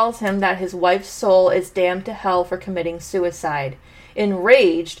priest tells him that his wife's soul is damned to hell for committing suicide.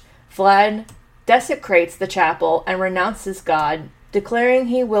 Enraged, Vlad desecrates the chapel and renounces God, declaring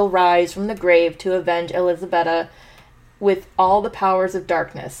he will rise from the grave to avenge Elisabetta with all the powers of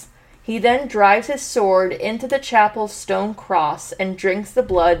darkness. He then drives his sword into the chapel's stone cross and drinks the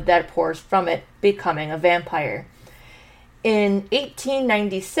blood that pours from it, becoming a vampire. In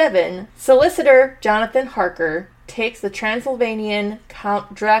 1897, solicitor Jonathan Harker takes the Transylvanian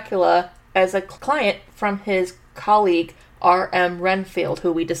Count Dracula as a client from his colleague R.M. Renfield,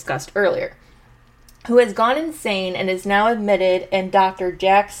 who we discussed earlier. who has gone insane and is now admitted in Dr.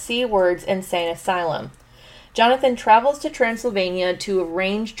 Jack Seward's insane asylum. Jonathan travels to Transylvania to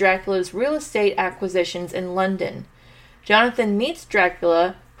arrange Dracula's real estate acquisitions in London. Jonathan meets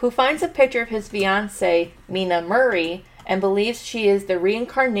Dracula, who finds a picture of his fiancée, Mina Murray, and believes she is the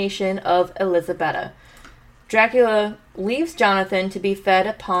reincarnation of Elizabetta. Dracula leaves Jonathan to be fed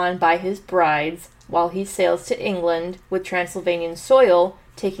upon by his brides while he sails to England with Transylvanian soil,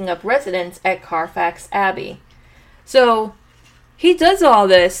 taking up residence at Carfax Abbey. So, he does all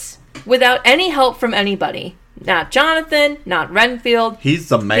this without any help from anybody. Not Jonathan, not Renfield. He's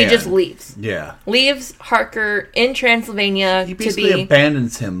the man. He just leaves. Yeah. Leaves Harker in Transylvania He basically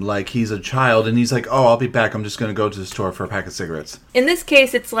abandons him like he's a child, and he's like, oh, I'll be back. I'm just going to go to the store for a pack of cigarettes. In this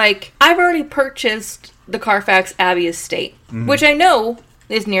case, it's like, I've already purchased the Carfax Abbey estate, which I know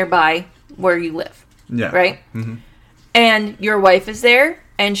is nearby where you live. Yeah. Right? Mm-hmm. And your wife is there,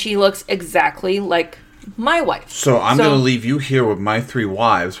 and she looks exactly like my wife. So I'm going to leave you here with my 3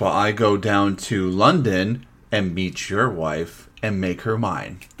 wives while I go down to London and meet your wife and make her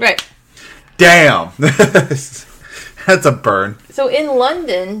mine. Right. Damn! That's a burn. So in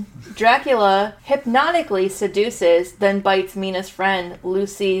London, Dracula hypnotically seduces, then bites Mina's friend,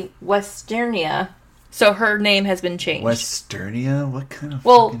 Lucy Westernia. So her name has been changed. Westernia? What kind of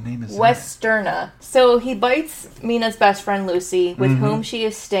fucking name is Westerna. So he bites Mina's best friend Lucy, with whom she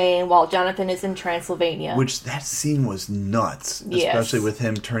is staying while Jonathan is in Transylvania. Which, that scene was nuts. Yes. Especially with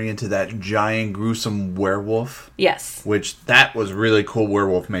him turning into that giant, gruesome werewolf. Yes. Which, that was really cool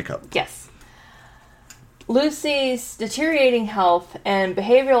werewolf makeup. Yes. Lucy's deteriorating health and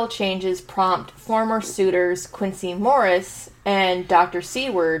behavioral changes prompt former suitors Quincy Morris and Dr.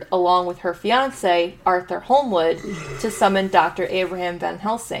 Seward, along with her fiancé, Arthur Holmwood, to summon Dr. Abraham Van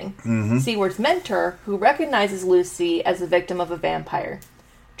Helsing, Seward's mentor, who recognizes Lucy as the victim of a vampire.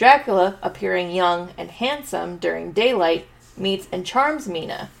 Dracula, appearing young and handsome during daylight, meets and charms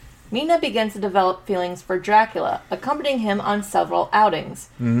Mina. Mina begins to develop feelings for Dracula, accompanying him on several outings.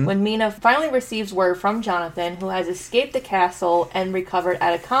 When Mina finally receives word from Jonathan, who has escaped the castle and recovered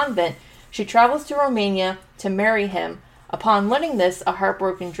at a convent, she travels to Romania to marry him. Upon learning this, a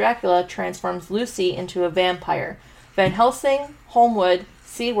heartbroken Dracula transforms Lucy into a vampire. Van Helsing, Holmwood,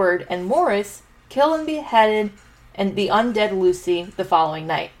 Seward, and Morris kill and beheaded the undead Lucy the following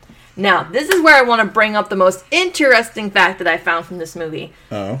night. Now, this is where I want to bring up the most interesting fact that I found from this movie.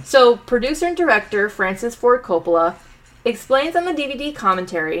 Oh. So, producer and director Francis Ford Coppola explains on the DVD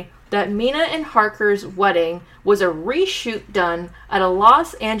commentary that Mina and Harker's wedding was a reshoot done at a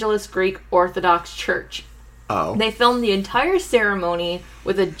Los Angeles Greek Orthodox church. Oh. They filmed the entire ceremony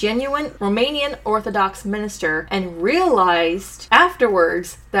with a genuine Romanian Orthodox minister and realized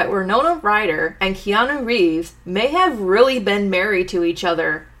afterwards that Winona Ryder and Keanu Reeves may have really been married to each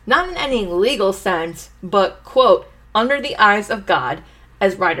other. Not in any legal sense, but, quote, under the eyes of God,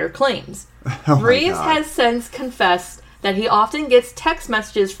 as Ryder claims. Reeves has since confessed that he often gets text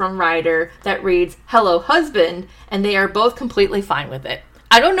messages from Ryder that reads, "Hello, husband," and they are both completely fine with it.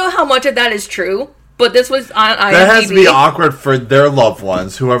 I don't know how much of that is true, but this was on IMDb. That has to be awkward for their loved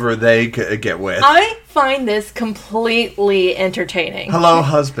ones, whoever they get with. I find this completely entertaining. Hello,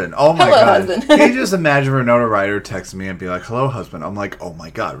 husband. Oh my Hello, God. husband. Can you just imagine Winona Ryder texting me and be like, hello, husband? I'm like, oh my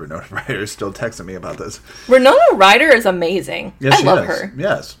God, Winona Ryder is still texting me about this. Winona Ryder is amazing. Yes, I love her.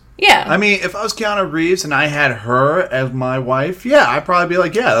 Yes. Yeah. I mean, if I was Keanu Reeves and I had her as my wife, yeah, I'd probably be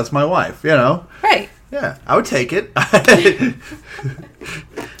like, yeah, that's my wife, you know? Right. Yeah, I would take it.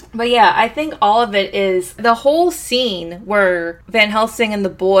 But yeah, I think all of it is the whole scene where Van Helsing and the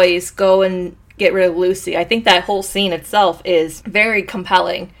boys go and get rid of Lucy. I think that whole scene itself is very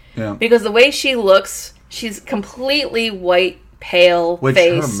compelling. Yeah. Because the way she looks, she's completely white, pale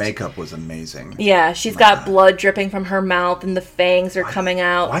faced. Her makeup was amazing. Yeah, she's got blood dripping from her mouth and the fangs are coming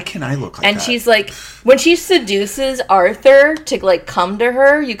out. Why can't I look like and that? She's like, when she seduces Arthur to like come to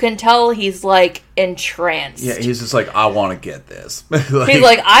her, you can tell he's like entranced. Yeah, he's just like, I want to get this. He's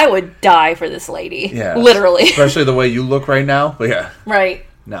like, I would die for this lady. Yeah. Literally. Especially the way you look right now. But yeah. Right.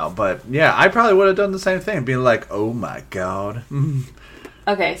 No, but yeah, I probably would have done the same thing. Being like, oh my God.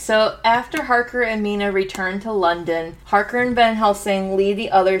 Okay, so after Harker and Mina return to London, Harker and Van Helsing lead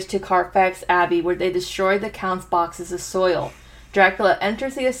the others to Carfax Abbey, where they destroy the Count's boxes of soil. Dracula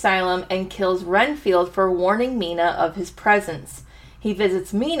enters the asylum and kills Renfield for warning Mina of his presence. He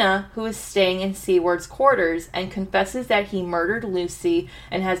visits Mina, who is staying in Seward's quarters, and confesses that he murdered Lucy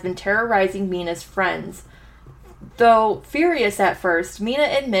and has been terrorizing Mina's friends. Though furious at first, Mina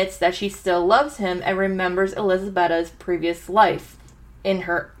admits that she still loves him and remembers Elisabetta's previous life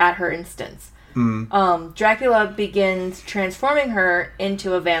at her instance. Dracula begins transforming her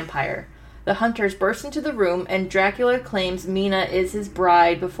into a vampire. The hunters burst into the room, and Dracula claims Mina is his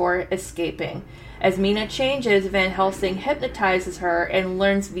bride before escaping. As Mina changes, Van Helsing hypnotizes her and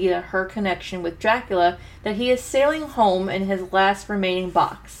learns via her connection with Dracula that he is sailing home in his last remaining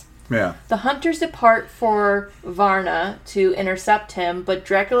box. Yeah. The hunters depart for Varna to intercept him, but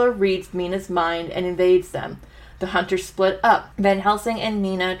Dracula reads Mina's mind and invades them. The hunters split up. Van Helsing and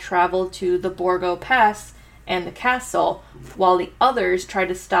Mina travel to the Borgo Pass and the castle, while the others try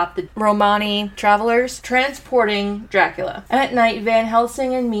to stop the Romani travelers transporting Dracula. At night, Van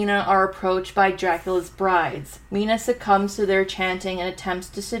Helsing and Mina are approached by Dracula's brides. Mina succumbs to their chanting and attempts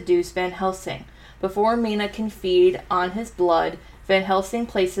to seduce Van Helsing. Before Mina can feed on his blood, Van Helsing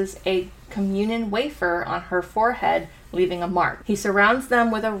places a communion wafer on her forehead, leaving a mark. He surrounds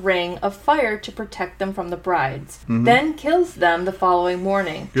them with a ring of fire to protect them from the brides, then kills them the following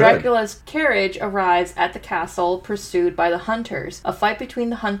morning. Good. Dracula's carriage arrives at the castle, pursued by the hunters. A fight between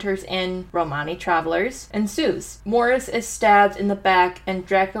the hunters and Romani travelers ensues. Morris is stabbed in the back, and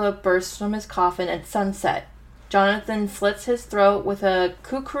Dracula bursts from his coffin at sunset. Jonathan slits his throat with a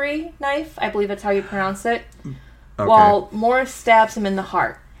kukri knife, I believe that's how you pronounce it, while Morris stabs him in the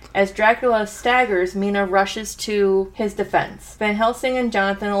heart. As Dracula staggers, Mina rushes to his defense. Van Helsing and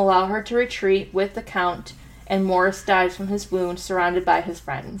Jonathan allow her to retreat with the Count, and Morris dies from his wound, surrounded by his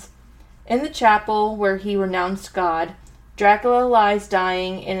friends. In the chapel where he renounced God, Dracula lies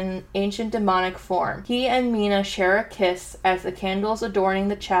dying in an ancient demonic form. He and Mina share a kiss as the candles adorning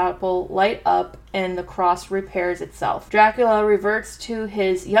the chapel light up and the cross repairs itself. Dracula reverts to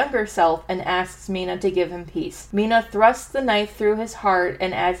his younger self and asks Mina to give him peace. Mina thrusts the knife through his heart,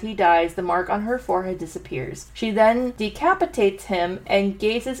 and as he dies, the mark on her forehead disappears. She then decapitates him and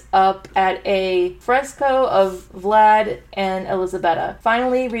gazes up at a fresco of Vlad and Elisabetta,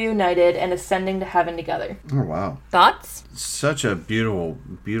 finally reunited and ascending to heaven together. Oh, wow. Thoughts? Such a beautiful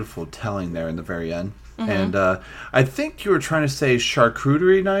telling there in the very end. And I think you were trying to say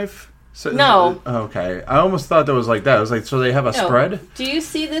charcuterie knife? So, no. Okay. I almost thought that was like that. I was like, so they have a spread? Do you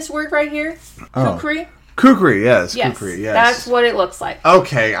see this word right here? Kukri? Kukri, yes. Yes. Kukri, yes. That's what it looks like.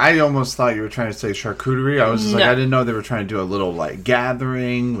 Okay. I almost thought you were trying to say charcuterie. I was just like, I didn't know they were trying to do a little like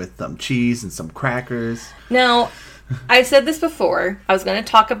gathering with some cheese and some crackers. Now, I said this before. I was going to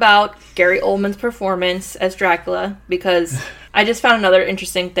talk about Gary Oldman's performance as Dracula because I just found another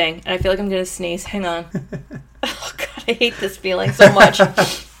interesting thing, and I feel like I'm going to sneeze. Hang on. Oh, God, I hate this feeling so much.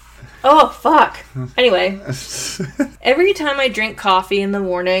 Oh, fuck. Anyway, every time I drink coffee in the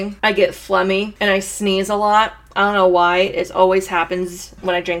morning, I get phlegmy and I sneeze a lot. I don't know why. It always happens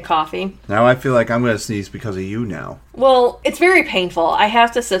when I drink coffee. Now I feel like I'm going to sneeze because of you now. Well, it's very painful. I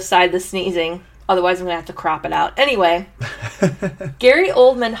have to subside the sneezing. Otherwise, I'm going to have to crop it out. Anyway, Gary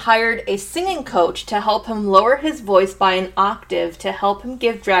Oldman hired a singing coach to help him lower his voice by an octave to help him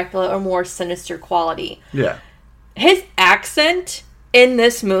give Dracula a more sinister quality. Yeah. His accent in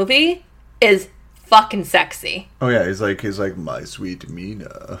this movie is fucking sexy. Oh yeah, he's like my sweet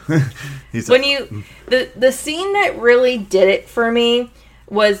Mina. He's when like, the scene that really did it for me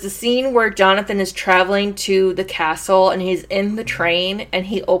was the scene where Jonathan is traveling to the castle and he's in the train and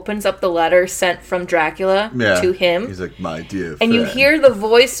he opens up the letter sent from Dracula to him. He's like, my dear friend. And you hear the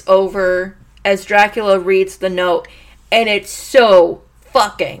voiceover as Dracula reads the note, and it's so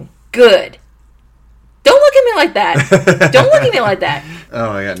fucking good. Don't look at me like that. Don't look at me like that.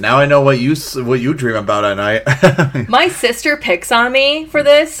 Oh my God. Now I know what you dream about at night. My sister picks on me for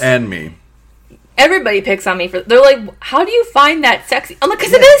this. And me. Everybody picks on me for... They're like, how do you find that sexy? I'm like,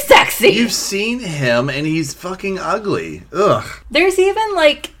 because it is sexy. You've seen him, and he's fucking ugly. Ugh. There's even,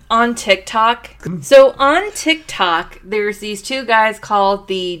 like, on TikTok. So, on TikTok, there's these two guys called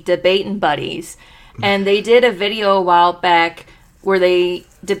the Debatin' Buddies. And they did a video a while back where they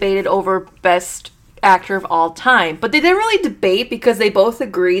debated over best actor of all time. But they didn't really debate because they both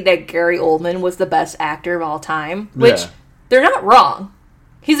agreed that Gary Oldman was the best actor of all time. Which, they're not wrong.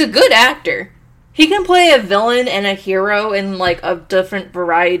 He's a good actor. He can play a villain and a hero in, like, a different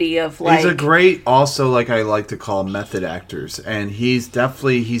variety of, like... He's a great, also, like I like to call method actors. And he's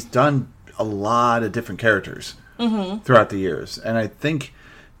done a lot of different characters throughout the years. And I think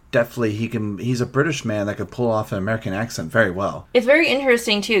definitely he's a British man that could pull off an American accent very well. It's very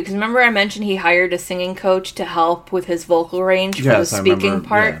interesting, too, because remember I mentioned he hired a singing coach to help with his vocal range for the speaking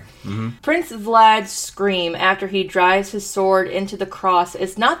part? Yeah. Prince Vlad's scream after he drives his sword into the cross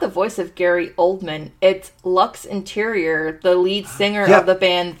is not the voice of Gary Oldman. It's Lux Interior, the lead singer of the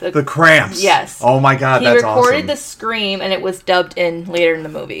band. The Cramps. Yes. Oh my God, that's awesome. He recorded the scream and it was dubbed in later in the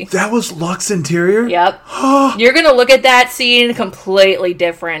movie. That was Lux Interior? Yep. You're going to look at that scene completely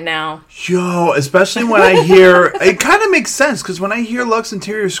different now. Yo, especially when I hear... It kind of makes sense, because when I hear Lux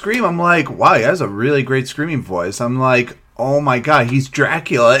Interior scream, I'm like, wow, he has a really great screaming voice. I'm like... Oh my God, he's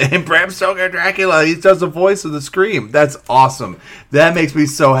Dracula, and Bram Stoker Dracula, he does the voice of the scream. That's awesome. That makes me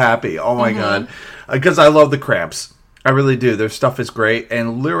so happy. Oh my God. Because I love the Cramps. I really do. Their stuff is great,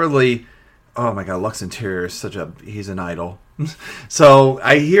 and literally, oh my God, Lux Interior is he's an idol. So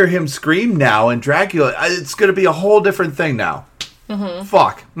I hear him scream now, and Dracula, it's going to be a whole different thing now.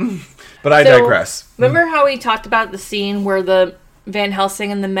 Fuck. But I digress. Remember how we talked about the scene where the Van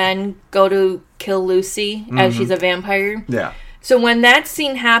Helsing and the men go to kill Lucy as she's a vampire? Yeah. So when that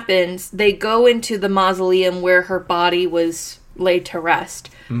scene happens, they go into the mausoleum where her body was laid to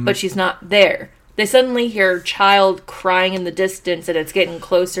rest, but she's not there. They suddenly hear a child crying in the distance, and it's getting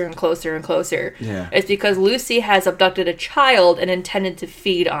closer and closer and closer. Yeah. It's because Lucy has abducted a child and intended to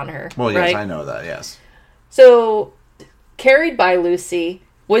feed on her. Well, yes, right? I know that, yes. So, carried by Lucy,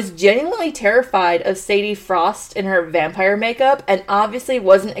 was genuinely terrified of Sadie Frost in her vampire makeup and obviously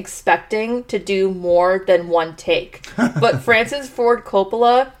wasn't expecting to do more than one take. But Francis Ford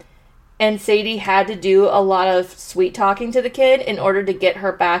Coppola and Sadie had to do a lot of sweet talking to the kid in order to get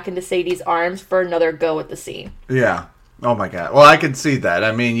her back into Sadie's arms for another go at the scene. Yeah. Oh my God. Well, I can see that.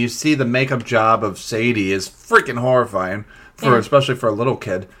 I mean, you see the makeup job of Sadie is freaking horrifying, especially for a little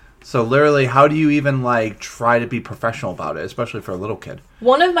kid. So literally, how do you even, try to be professional about it, especially for a little kid?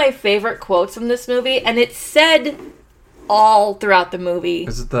 One of my favorite quotes from this movie, and it's said all throughout the movie.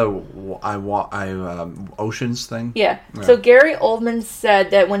 Is it the Oceans thing? Yeah. So Gary Oldman said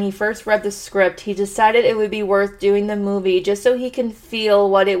that when he first read the script, he decided it would be worth doing the movie just so he can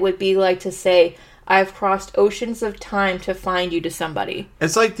feel what it would be like to say, I've crossed oceans of time to find you to somebody.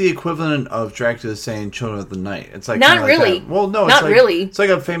 It's like the equivalent of Dracula saying Children of the Night. It's like not really. Like well, no, not really. It's like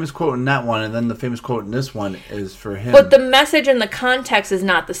a famous quote in that one, and then the famous quote in this one is for him. But the message and the context is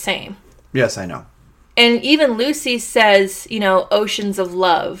not the same. Yes, I know. And even Lucy says, oceans of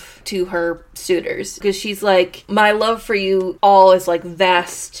love to her suitors. Because she's like, my love for you all is like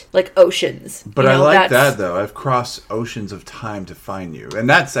vast, like oceans. But I like that, though. I've crossed oceans of time to find you. And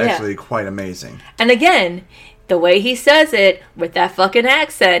that's actually quite amazing. And again, the way he says it, with that fucking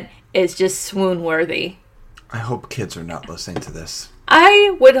accent, is just swoon-worthy. I hope kids are not listening to this.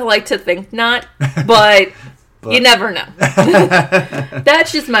 I would like to think not, but... you never know.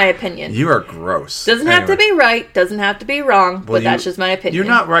 That's just my opinion. You are gross. Doesn't have to be right, doesn't have to be wrong, but that's just my opinion.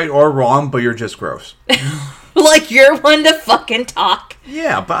 You're not right or wrong, but you're just gross. Like you're one to fucking talk.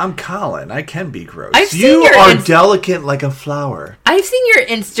 Yeah, but I'm Colin. I can be gross. You are delicate like a flower. I've seen your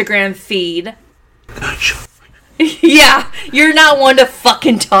Instagram feed. Yeah, you're not one to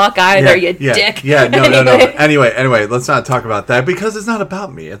fucking talk either, you dick. Yeah, no. Anyway, let's not talk about that because it's not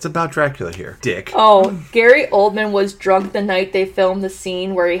about me. It's about Dracula here, dick. Oh, Gary Oldman was drunk the night they filmed the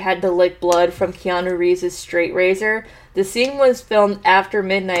scene where he had to lick blood from Keanu Reeves' straight razor. The scene was filmed after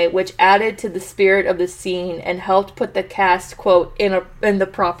midnight, which added to the spirit of the scene and helped put the cast, quote, in the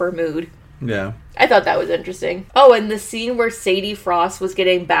proper mood. Yeah. I thought that was interesting. Oh, and the scene where Sadie Frost was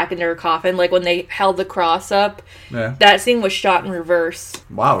getting back into her coffin, like when they held the cross up, that scene was shot in reverse.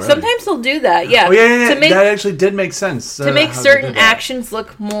 Wow, really? Sometimes they'll do that, yeah. Oh, yeah. That actually did make sense. To make certain actions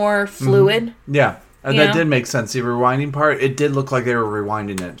look more fluid. Mm-hmm. Yeah, and that did make sense. The rewinding part, it did look like they were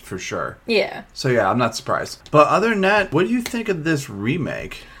rewinding it for sure. Yeah. So yeah, I'm not surprised. But other than that, what do you think of this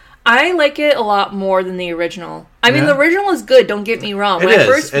remake? I like it a lot more than the original. I mean, the original is good, don't get me wrong.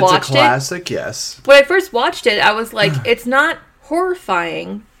 It's a classic, yes. When I first watched it, I was like, it's not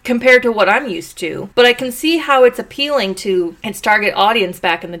horrifying compared to what I'm used to. But I can see how it's appealing to its target audience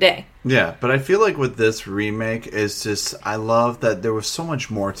back in the day. Yeah, but I feel like with this remake, is just, I love that there was so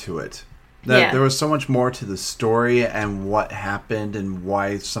much more to it. There was so much more to the story and what happened and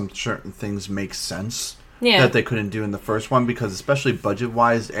why some certain things make sense. Yeah. That they couldn't do in the first one because especially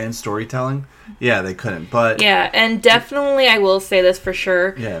budget-wise and storytelling, they couldn't. But and definitely I will say this for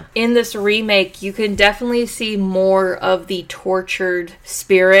sure. Yeah. In this remake, you can definitely see more of the tortured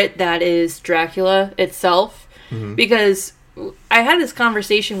spirit that is Dracula itself. Mm-hmm. Because I had this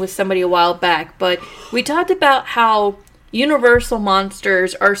conversation with somebody a while back, but we talked about how Universal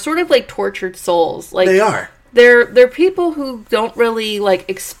monsters are sort of like tortured souls. Like they are. They're people who don't really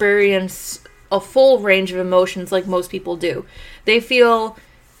experience a full range of emotions like most people do. They feel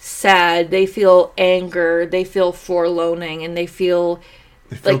sad, they feel anger, they feel forlorning, and they feel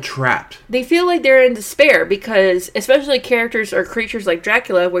They feel trapped. They feel like they're in despair because, especially characters or creatures like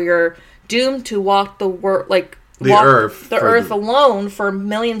Dracula, where you're doomed to walk the earth alone for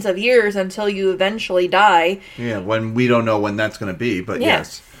millions of years until you eventually die. Yeah, when we don't know when that's going to be, but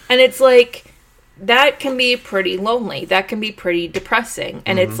yes. And it's like, that can be pretty lonely. That can be pretty depressing.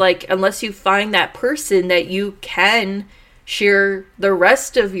 And it's like, unless you find that person that you can share the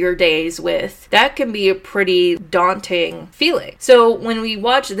rest of your days with, that can be a pretty daunting feeling. So when we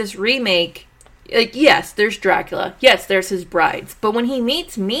watch this remake, like, yes, there's Dracula. Yes, there's his brides. But when he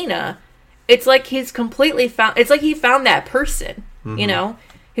meets Mina, it's like he's completely found... It's like he found that person, you know?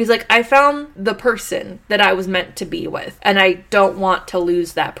 He's like, I found the person that I was meant to be with. And I don't want to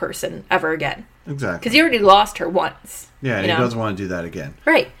lose that person ever again. Exactly. Because he already lost her once. Yeah, and he doesn't want to do that again.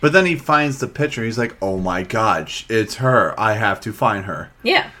 Right. But then he finds the picture. He's like, oh my God, it's her. I have to find her.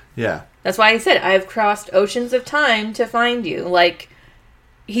 Yeah. Yeah. That's why I said, I have crossed oceans of time to find you. Like,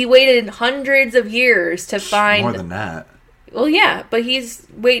 he waited hundreds of years to find... More than that. Well, yeah, but he's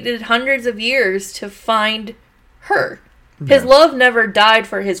waited hundreds of years to find her. Yeah. His love never died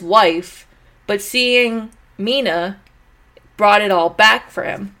for his wife, but seeing Mina brought it all back for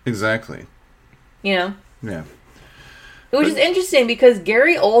him. Exactly. You know? Yeah. Which is interesting because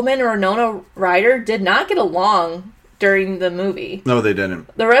Gary Oldman or Winona Ryder did not get along during the movie. No, they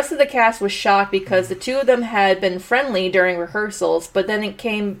didn't. The rest of the cast was shocked because the two of them had been friendly during rehearsals, but then it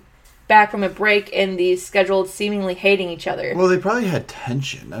came back from a break and the scheduled seemingly hating each other. Well, they probably had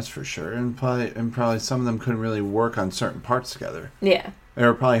tension, that's for sure. And probably some of them couldn't really work on certain parts together. Yeah. They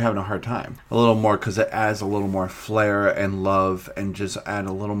were probably having a hard time. A little more because it adds a little more flair and love and just add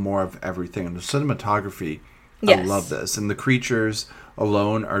a little more of everything. And the cinematography, yes. I love this. And the creatures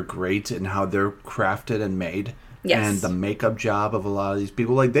alone are great in how they're crafted and made. Yes. And the makeup job of a lot of these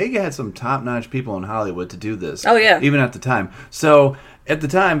people. Like, they had some top-notch people in Hollywood to do this. Oh, yeah. Even at the time. So, at the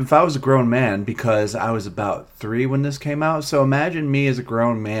time, if I was a grown man, because I was about 3 when this came out, so imagine me as a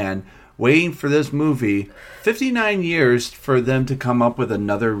grown man waiting for this movie, 59 years for them to come up with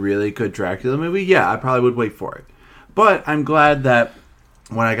another really good Dracula movie. Yeah, I probably would wait for it. But I'm glad that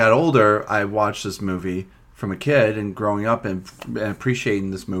when I got older, I watched this movie from a kid and growing up and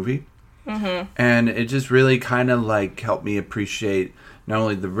appreciating this movie. Mm-hmm. And it just really kind of like helped me appreciate not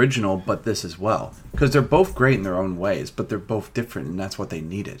only the original, but this as well. Because they're both great in their own ways, but they're both different, and that's what they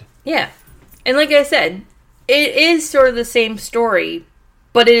needed. Yeah. And like I said, it is sort of the same story,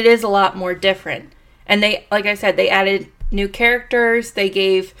 but it is a lot more different. And they, like I said, they added new characters. They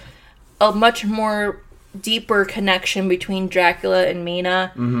gave a much more deeper connection between Dracula and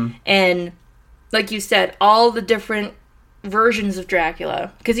Mina. Mm-hmm. And like you said, all the different versions of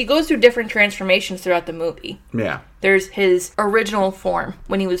Dracula. Because he goes through different transformations throughout the movie. Yeah. There's his original form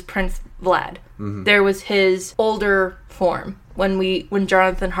when he was Prince Vlad. Mm-hmm. There was his older form when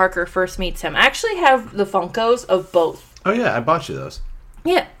Jonathan Harker first meets him. I actually have the Funkos of both. Oh yeah, I bought you those.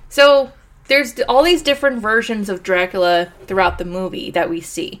 Yeah. So there's all these different versions of Dracula throughout the movie that we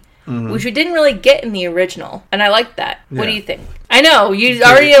see, which we didn't really get in the original. And I like that. Yeah. What do you think? I know, you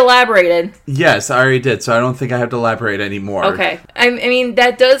already elaborated. Yes, I already did, so I don't think I have to elaborate anymore. Okay. I mean,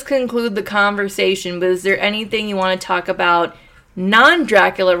 that does conclude the conversation, but is there anything you want to talk about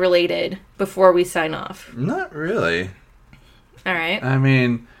non-Dracula related before we sign off? Not really. All right. I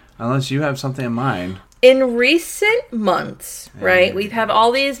mean, unless you have something in mind. In recent months, right, we've had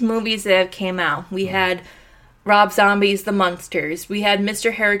all these movies that have came out. We had Rob Zombie's The Munsters. We had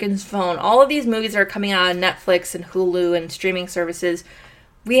Mr. Harrigan's Phone. All of these movies are coming out on Netflix and Hulu and streaming services.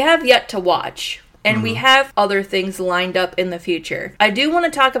 We have yet to watch. And we have other things lined up in the future. I do want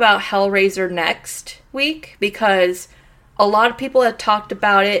to talk about Hellraiser next week because a lot of people have talked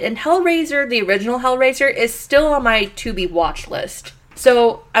about it. And Hellraiser, the original Hellraiser, is still on my to-be-watched list.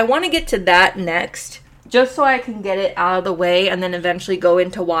 So I want to get to that next, just so I can get it out of the way and then eventually go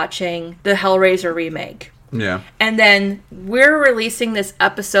into watching the Hellraiser remake. Yeah. And then we're releasing this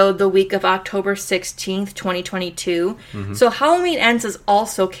episode the week of October 16th, 2022. Mm-hmm. So Halloween Ends has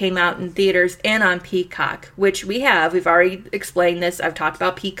also came out in theaters and on Peacock, which we have. We've already explained this. I've talked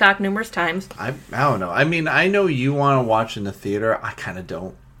about Peacock numerous times. I don't know. I mean, I know you want to watch in the theater. I kind of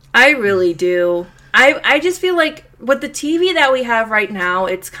don't. I really do. I just feel like with the TV that we have right now,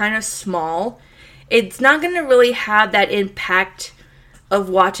 it's kind of small. It's not going to really have that impact of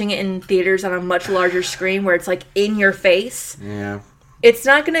watching it in theaters on a much larger screen where it's like in your face. Yeah. It's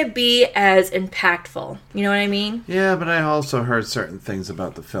not going to be as impactful. You know what I mean? Yeah, but I also heard certain things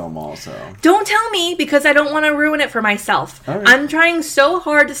about the film also. Don't tell me because I don't want to ruin it for myself. Right. I'm trying so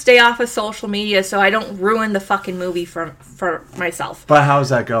hard to stay off of social media so I don't ruin the fucking movie for myself. But how's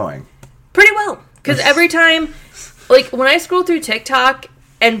that going? Pretty well. Because every time, like when I scroll through TikTok,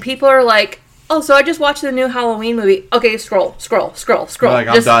 and people are like, oh, so I just watched the new Halloween movie. Okay, scroll. You're like,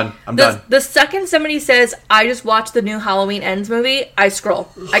 I'm done. The second somebody says, I just watched the new Halloween Ends movie, I scroll.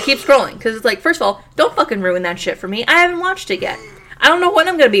 I keep scrolling. Because it's like, first of all, don't fucking ruin that shit for me. I haven't watched it yet. I don't know when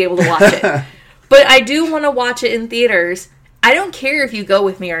I'm going to be able to watch it. But I do want to watch it in theaters. I don't care if you go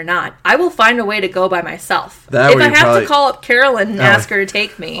with me or not. I will find a way to go by myself. If I have to call up Carolyn and ask her to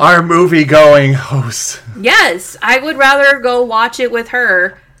take me. Our movie-going host. Yes, I would rather go watch it with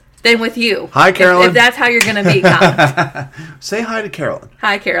her than with you. Hi, Carolyn. If that's how you're going to be, Colin. Say hi to Carolyn.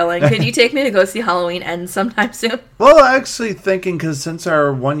 Hi, Carolyn. Could you take me to go see Halloween Ends sometime soon? Well, actually thinking, because since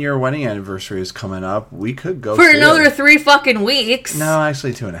our 1-year wedding anniversary is coming up, we could go for see another it. 3 fucking weeks. No,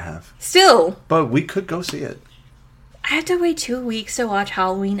 actually 2.5. Still. But we could go see it. I have to wait 2 weeks to watch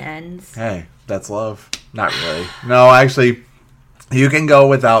Halloween Ends. Hey, that's love. Not really. No, actually, you can go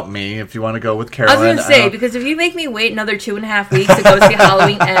without me if you want to go with Carolyn. I was going to say, because if you make me wait another 2.5 weeks to go see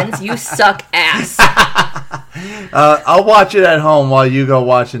Halloween Ends, you suck ass. I'll watch it at home while you go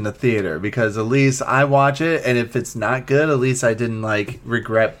watch in the theater, because at least I watch it, and if it's not good, at least I didn't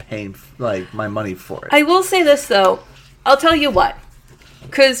regret paying my money for it. I will say this though, I'll tell you what,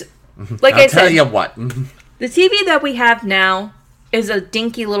 because I'll tell you what, the TV that we have now is a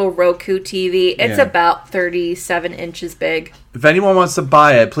dinky little Roku TV. It's about 37 inches big. If anyone wants to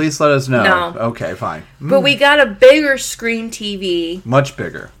buy it, please let us know. No. Okay, fine. But we got a bigger screen TV. Much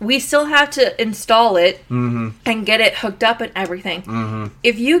bigger. We still have to install it and get it hooked up and everything.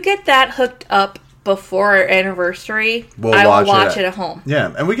 If you get that hooked up before our anniversary, I will watch it at home.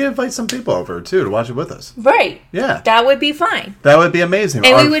 Yeah, and we can invite some people over, too, to watch it with us. Right. Yeah. That would be fine. That would be amazing.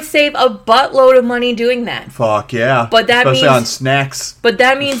 And we would save a buttload of money doing that. Fuck, yeah. But that especially on snacks. But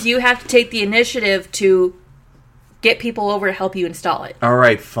that means you have to take the initiative to get people over to help you install it. All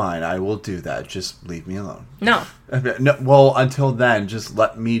right, fine. I will do that. Just leave me alone. No. Well, until then, just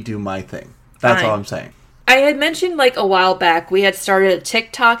let me do my thing. That's all I'm saying. I had mentioned a while back we had started a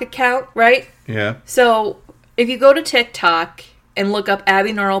TikTok account, right? Yeah. So if you go to TikTok and look up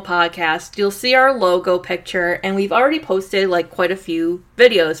Abby Norrell Podcast, you'll see our logo picture, and we've already posted quite a few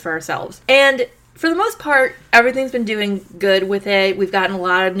videos for ourselves. And for the most part, everything's been doing good with it. We've gotten a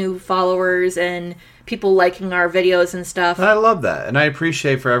lot of new followers and people liking our videos and stuff. I love that. And I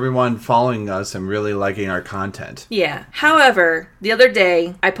appreciate for everyone following us and really liking our content. Yeah. However, the other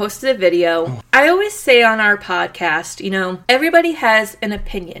day, I posted a video. I always say on our podcast, everybody has an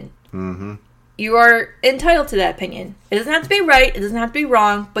opinion. Mm-hmm. You are entitled to that opinion. It doesn't have to be right. It doesn't have to be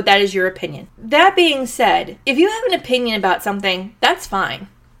wrong. But that is your opinion. That being said, if you have an opinion about something, that's fine.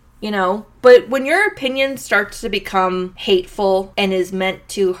 But when your opinion starts to become hateful and is meant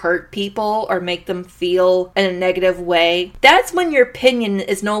to hurt people or make them feel in a negative way, that's when your opinion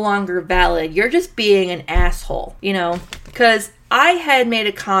is no longer valid. You're just being an asshole, Because I had made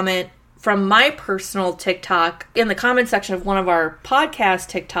a comment from my personal TikTok in the comment section of one of our podcast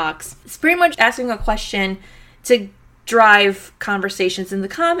TikToks. It's pretty much asking a question to drive conversations in the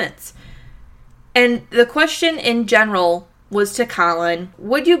comments. And the question in general was to Colin,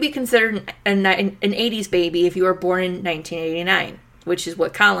 would you be considered an 80s baby if you were born in 1989? Which is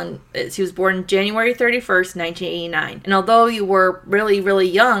what Colin is. He was born January 31st, 1989. And although you were really, really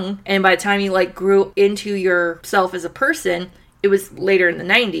young, and by the time you grew into yourself as a person, it was later in the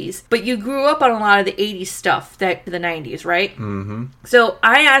 90s. But you grew up on a lot of the 80s stuff, the 90s, right? Mm-hmm. So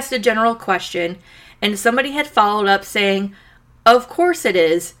I asked a general question, and somebody had followed up saying, of course it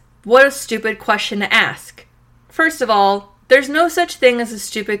is. What a stupid question to ask. First of all, there's no such thing as a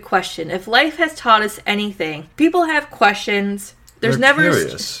stupid question. If life has taught us anything, people have questions. They're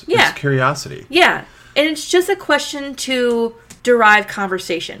curious. Yeah. It's curiosity. Yeah. And it's just a question to derive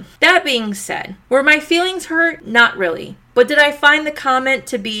conversation. That being said, were my feelings hurt? Not really. But did I find the comment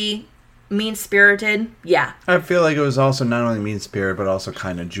to be mean-spirited? Yeah. I feel like it was also not only mean-spirited, but also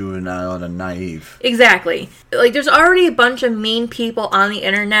kind of juvenile and naive. Exactly. There's already a bunch of mean people on the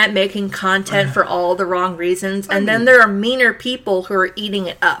internet making content for all the wrong reasons, and then there are meaner people who are eating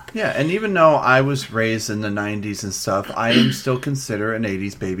it up. Yeah, and even though I was raised in the 90s and stuff, I am still considered an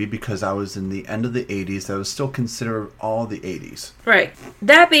 80s baby because I was in the end of the 80s. I was still considered all the 80s. Right.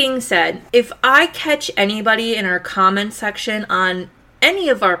 That being said, if I catch anybody in our comment section on any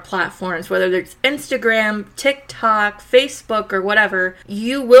of our platforms, whether it's Instagram, TikTok, Facebook, or whatever,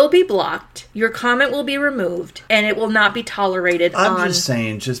 you will be blocked, your comment will be removed, and it will not be tolerated I'm just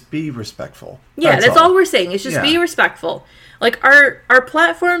saying, just be respectful. Yeah, that's all we're saying, is just be respectful. Our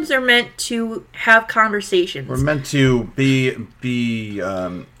platforms are meant to have conversations. We're meant to be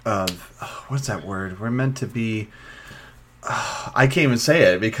what's that word? We're meant to be, I can't even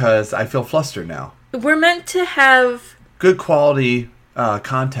say it because I feel flustered now. We're meant to have good quality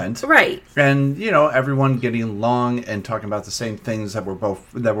content. Right. And, you know, everyone getting along and talking about the same things that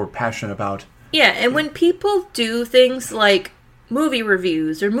we're passionate about. Yeah, and when people do things like movie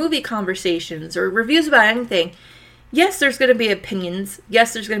reviews or movie conversations or reviews about anything, yes, there's going to be opinions.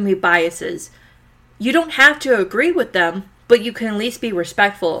 Yes, there's going to be biases. You don't have to agree with them, but you can at least be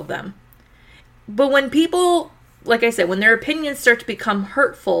respectful of them. But when people, like I said, when their opinions start to become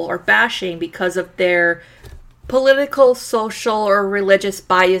hurtful or bashing because of their political, social, or religious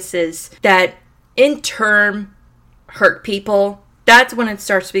biases that in turn hurt people, that's when it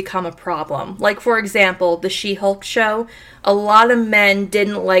starts to become a problem. Like, for example, the She-Hulk show. A lot of men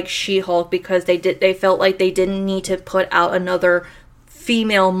didn't like She-Hulk because they felt like they didn't need to put out another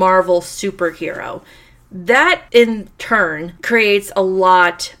female Marvel superhero. That, in turn, creates a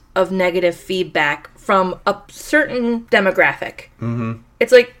lot of negative feedback from a certain demographic. Mm-hmm.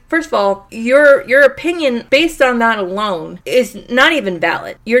 It's like, first of all, your opinion based on that alone is not even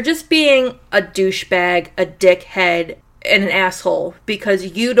valid. You're just being a douchebag, a dickhead, and an asshole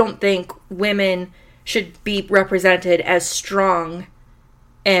because you don't think women should be represented as strong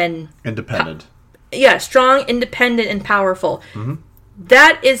and independent. Strong, independent, and powerful. Mm-hmm.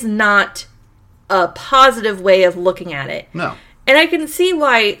 That is not a positive way of looking at it. No. And I can see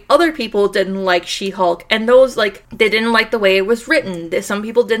why other people didn't like She-Hulk, and those, like, they didn't like the way it was written. Some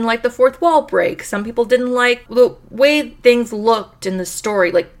people didn't like the fourth wall break. Some people didn't like the way things looked in the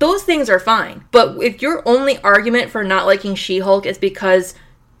story. Like, those things are fine. But if your only argument for not liking She-Hulk is because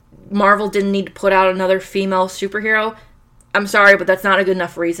Marvel didn't need to put out another female superhero, I'm sorry, but that's not a good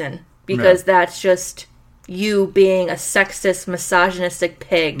enough reason. Because that's just you being a sexist, misogynistic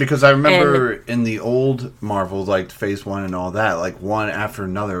pig. Because I remember in the old Marvel, like Phase 1 and all that, like one after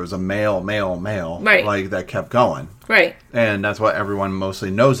another, it was a male, right. Like that kept going. Right. And that's what everyone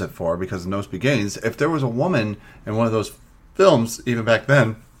mostly knows it for, because in those beginnings, if there was a woman in one of those films, even back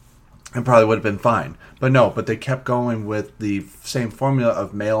then, it probably would have been fine. But no, but they kept going with the same formula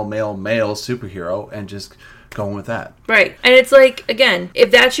of male superhero and just going with that. Right. And it's like, again,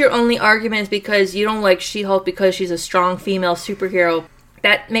 if that's your only argument is because you don't like She-Hulk because she's a strong female superhero,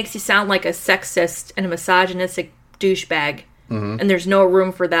 that makes you sound like a sexist and a misogynistic douchebag. Mm-hmm. And there's no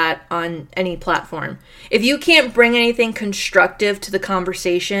room for that on any platform. If you can't bring anything constructive to the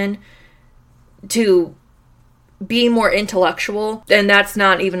conversation to be more intellectual, then that's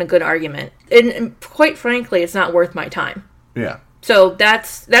not even a good argument. And quite frankly, it's not worth my time. Yeah. So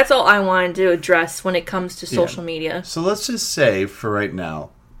that's all I wanted to address when it comes to social media. So let's just say, for right now,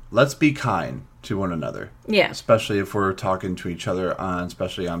 let's be kind to one another. Yeah. Especially if we're talking to each other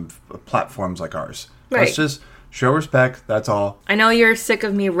especially on platforms like ours. Right. Let's just show respect, that's all. I know you're sick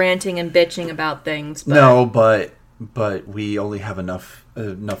of me ranting and bitching about things. But... No, but we only have enough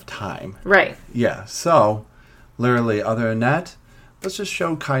time. Right. Yeah, so, literally, other than that, let's just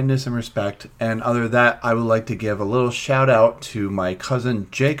show kindness and respect. And other than that, I would like to give a little shout out to my cousin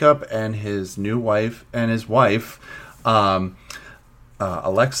Jacob and his new wife and his wife,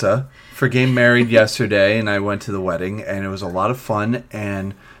 Alexa, for getting married yesterday. And I went to the wedding, and it was a lot of fun.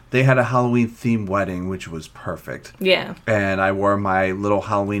 And they had a Halloween-themed wedding, which was perfect. Yeah. And I wore my little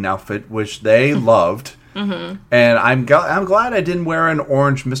Halloween outfit, which they loved. Mm-hmm. And I'm glad I didn't wear an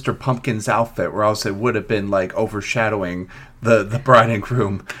orange Mr. Pumpkin's outfit, or else it would have been like overshadowing the bride and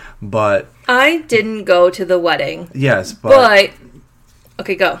groom. But I didn't go to the wedding. Yes, but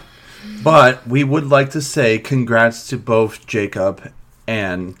okay, go. But we would like to say congrats to both Jacob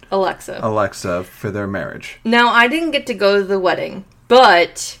and Alexa for their marriage. Now, I didn't get to go to the wedding,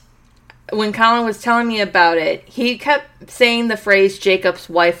 but when Colin was telling me about it, he kept saying the phrase Jacob's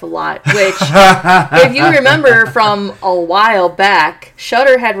wife a lot, which, if you remember from a while back,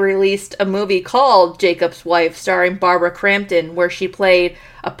 Shudder had released a movie called Jacob's Wife, starring Barbara Crampton, where she played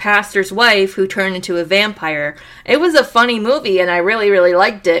a pastor's wife who turned into a vampire. It was a funny movie, and I really, really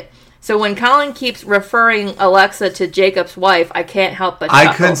liked it. So when Colin keeps referring Alexa to Jacob's wife, I can't help but chuckle.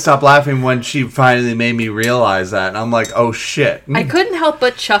 I couldn't stop laughing when she finally made me realize that. And I'm like, oh, shit. I couldn't help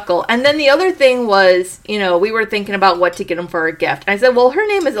but chuckle. And then the other thing was, we were thinking about what to get them for a gift. And I said, well, her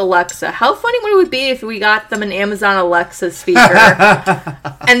name is Alexa. How funny would it be if we got them an Amazon Alexa speaker?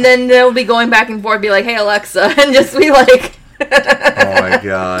 And then they'll be going back and forth, be like, hey, Alexa. And just be like... Oh, my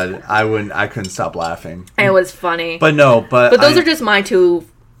God. I couldn't stop laughing. It was funny. But no, But those are just my two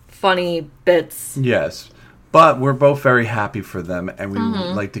funny bits. Yes. But we're both very happy for them, and we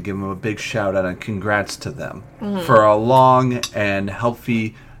would like to give them a big shout out and congrats to them for a long and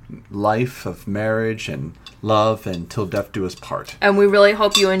healthy life of marriage and love and till death do us part. And we really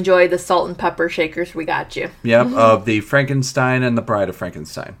hope you enjoy the salt and pepper shakers we got you. Yep, of the Frankenstein and the Bride of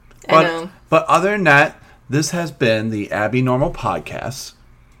Frankenstein. I know. But other than that, this has been the Abby Normal Podcast,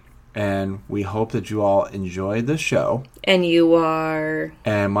 and we hope that you all enjoyed the show. And you are...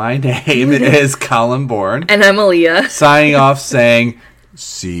 And my name is Colin Bourne. And I'm Aaliyah. Signing off saying,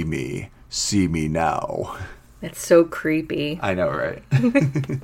 see me now. That's so creepy. I know, right?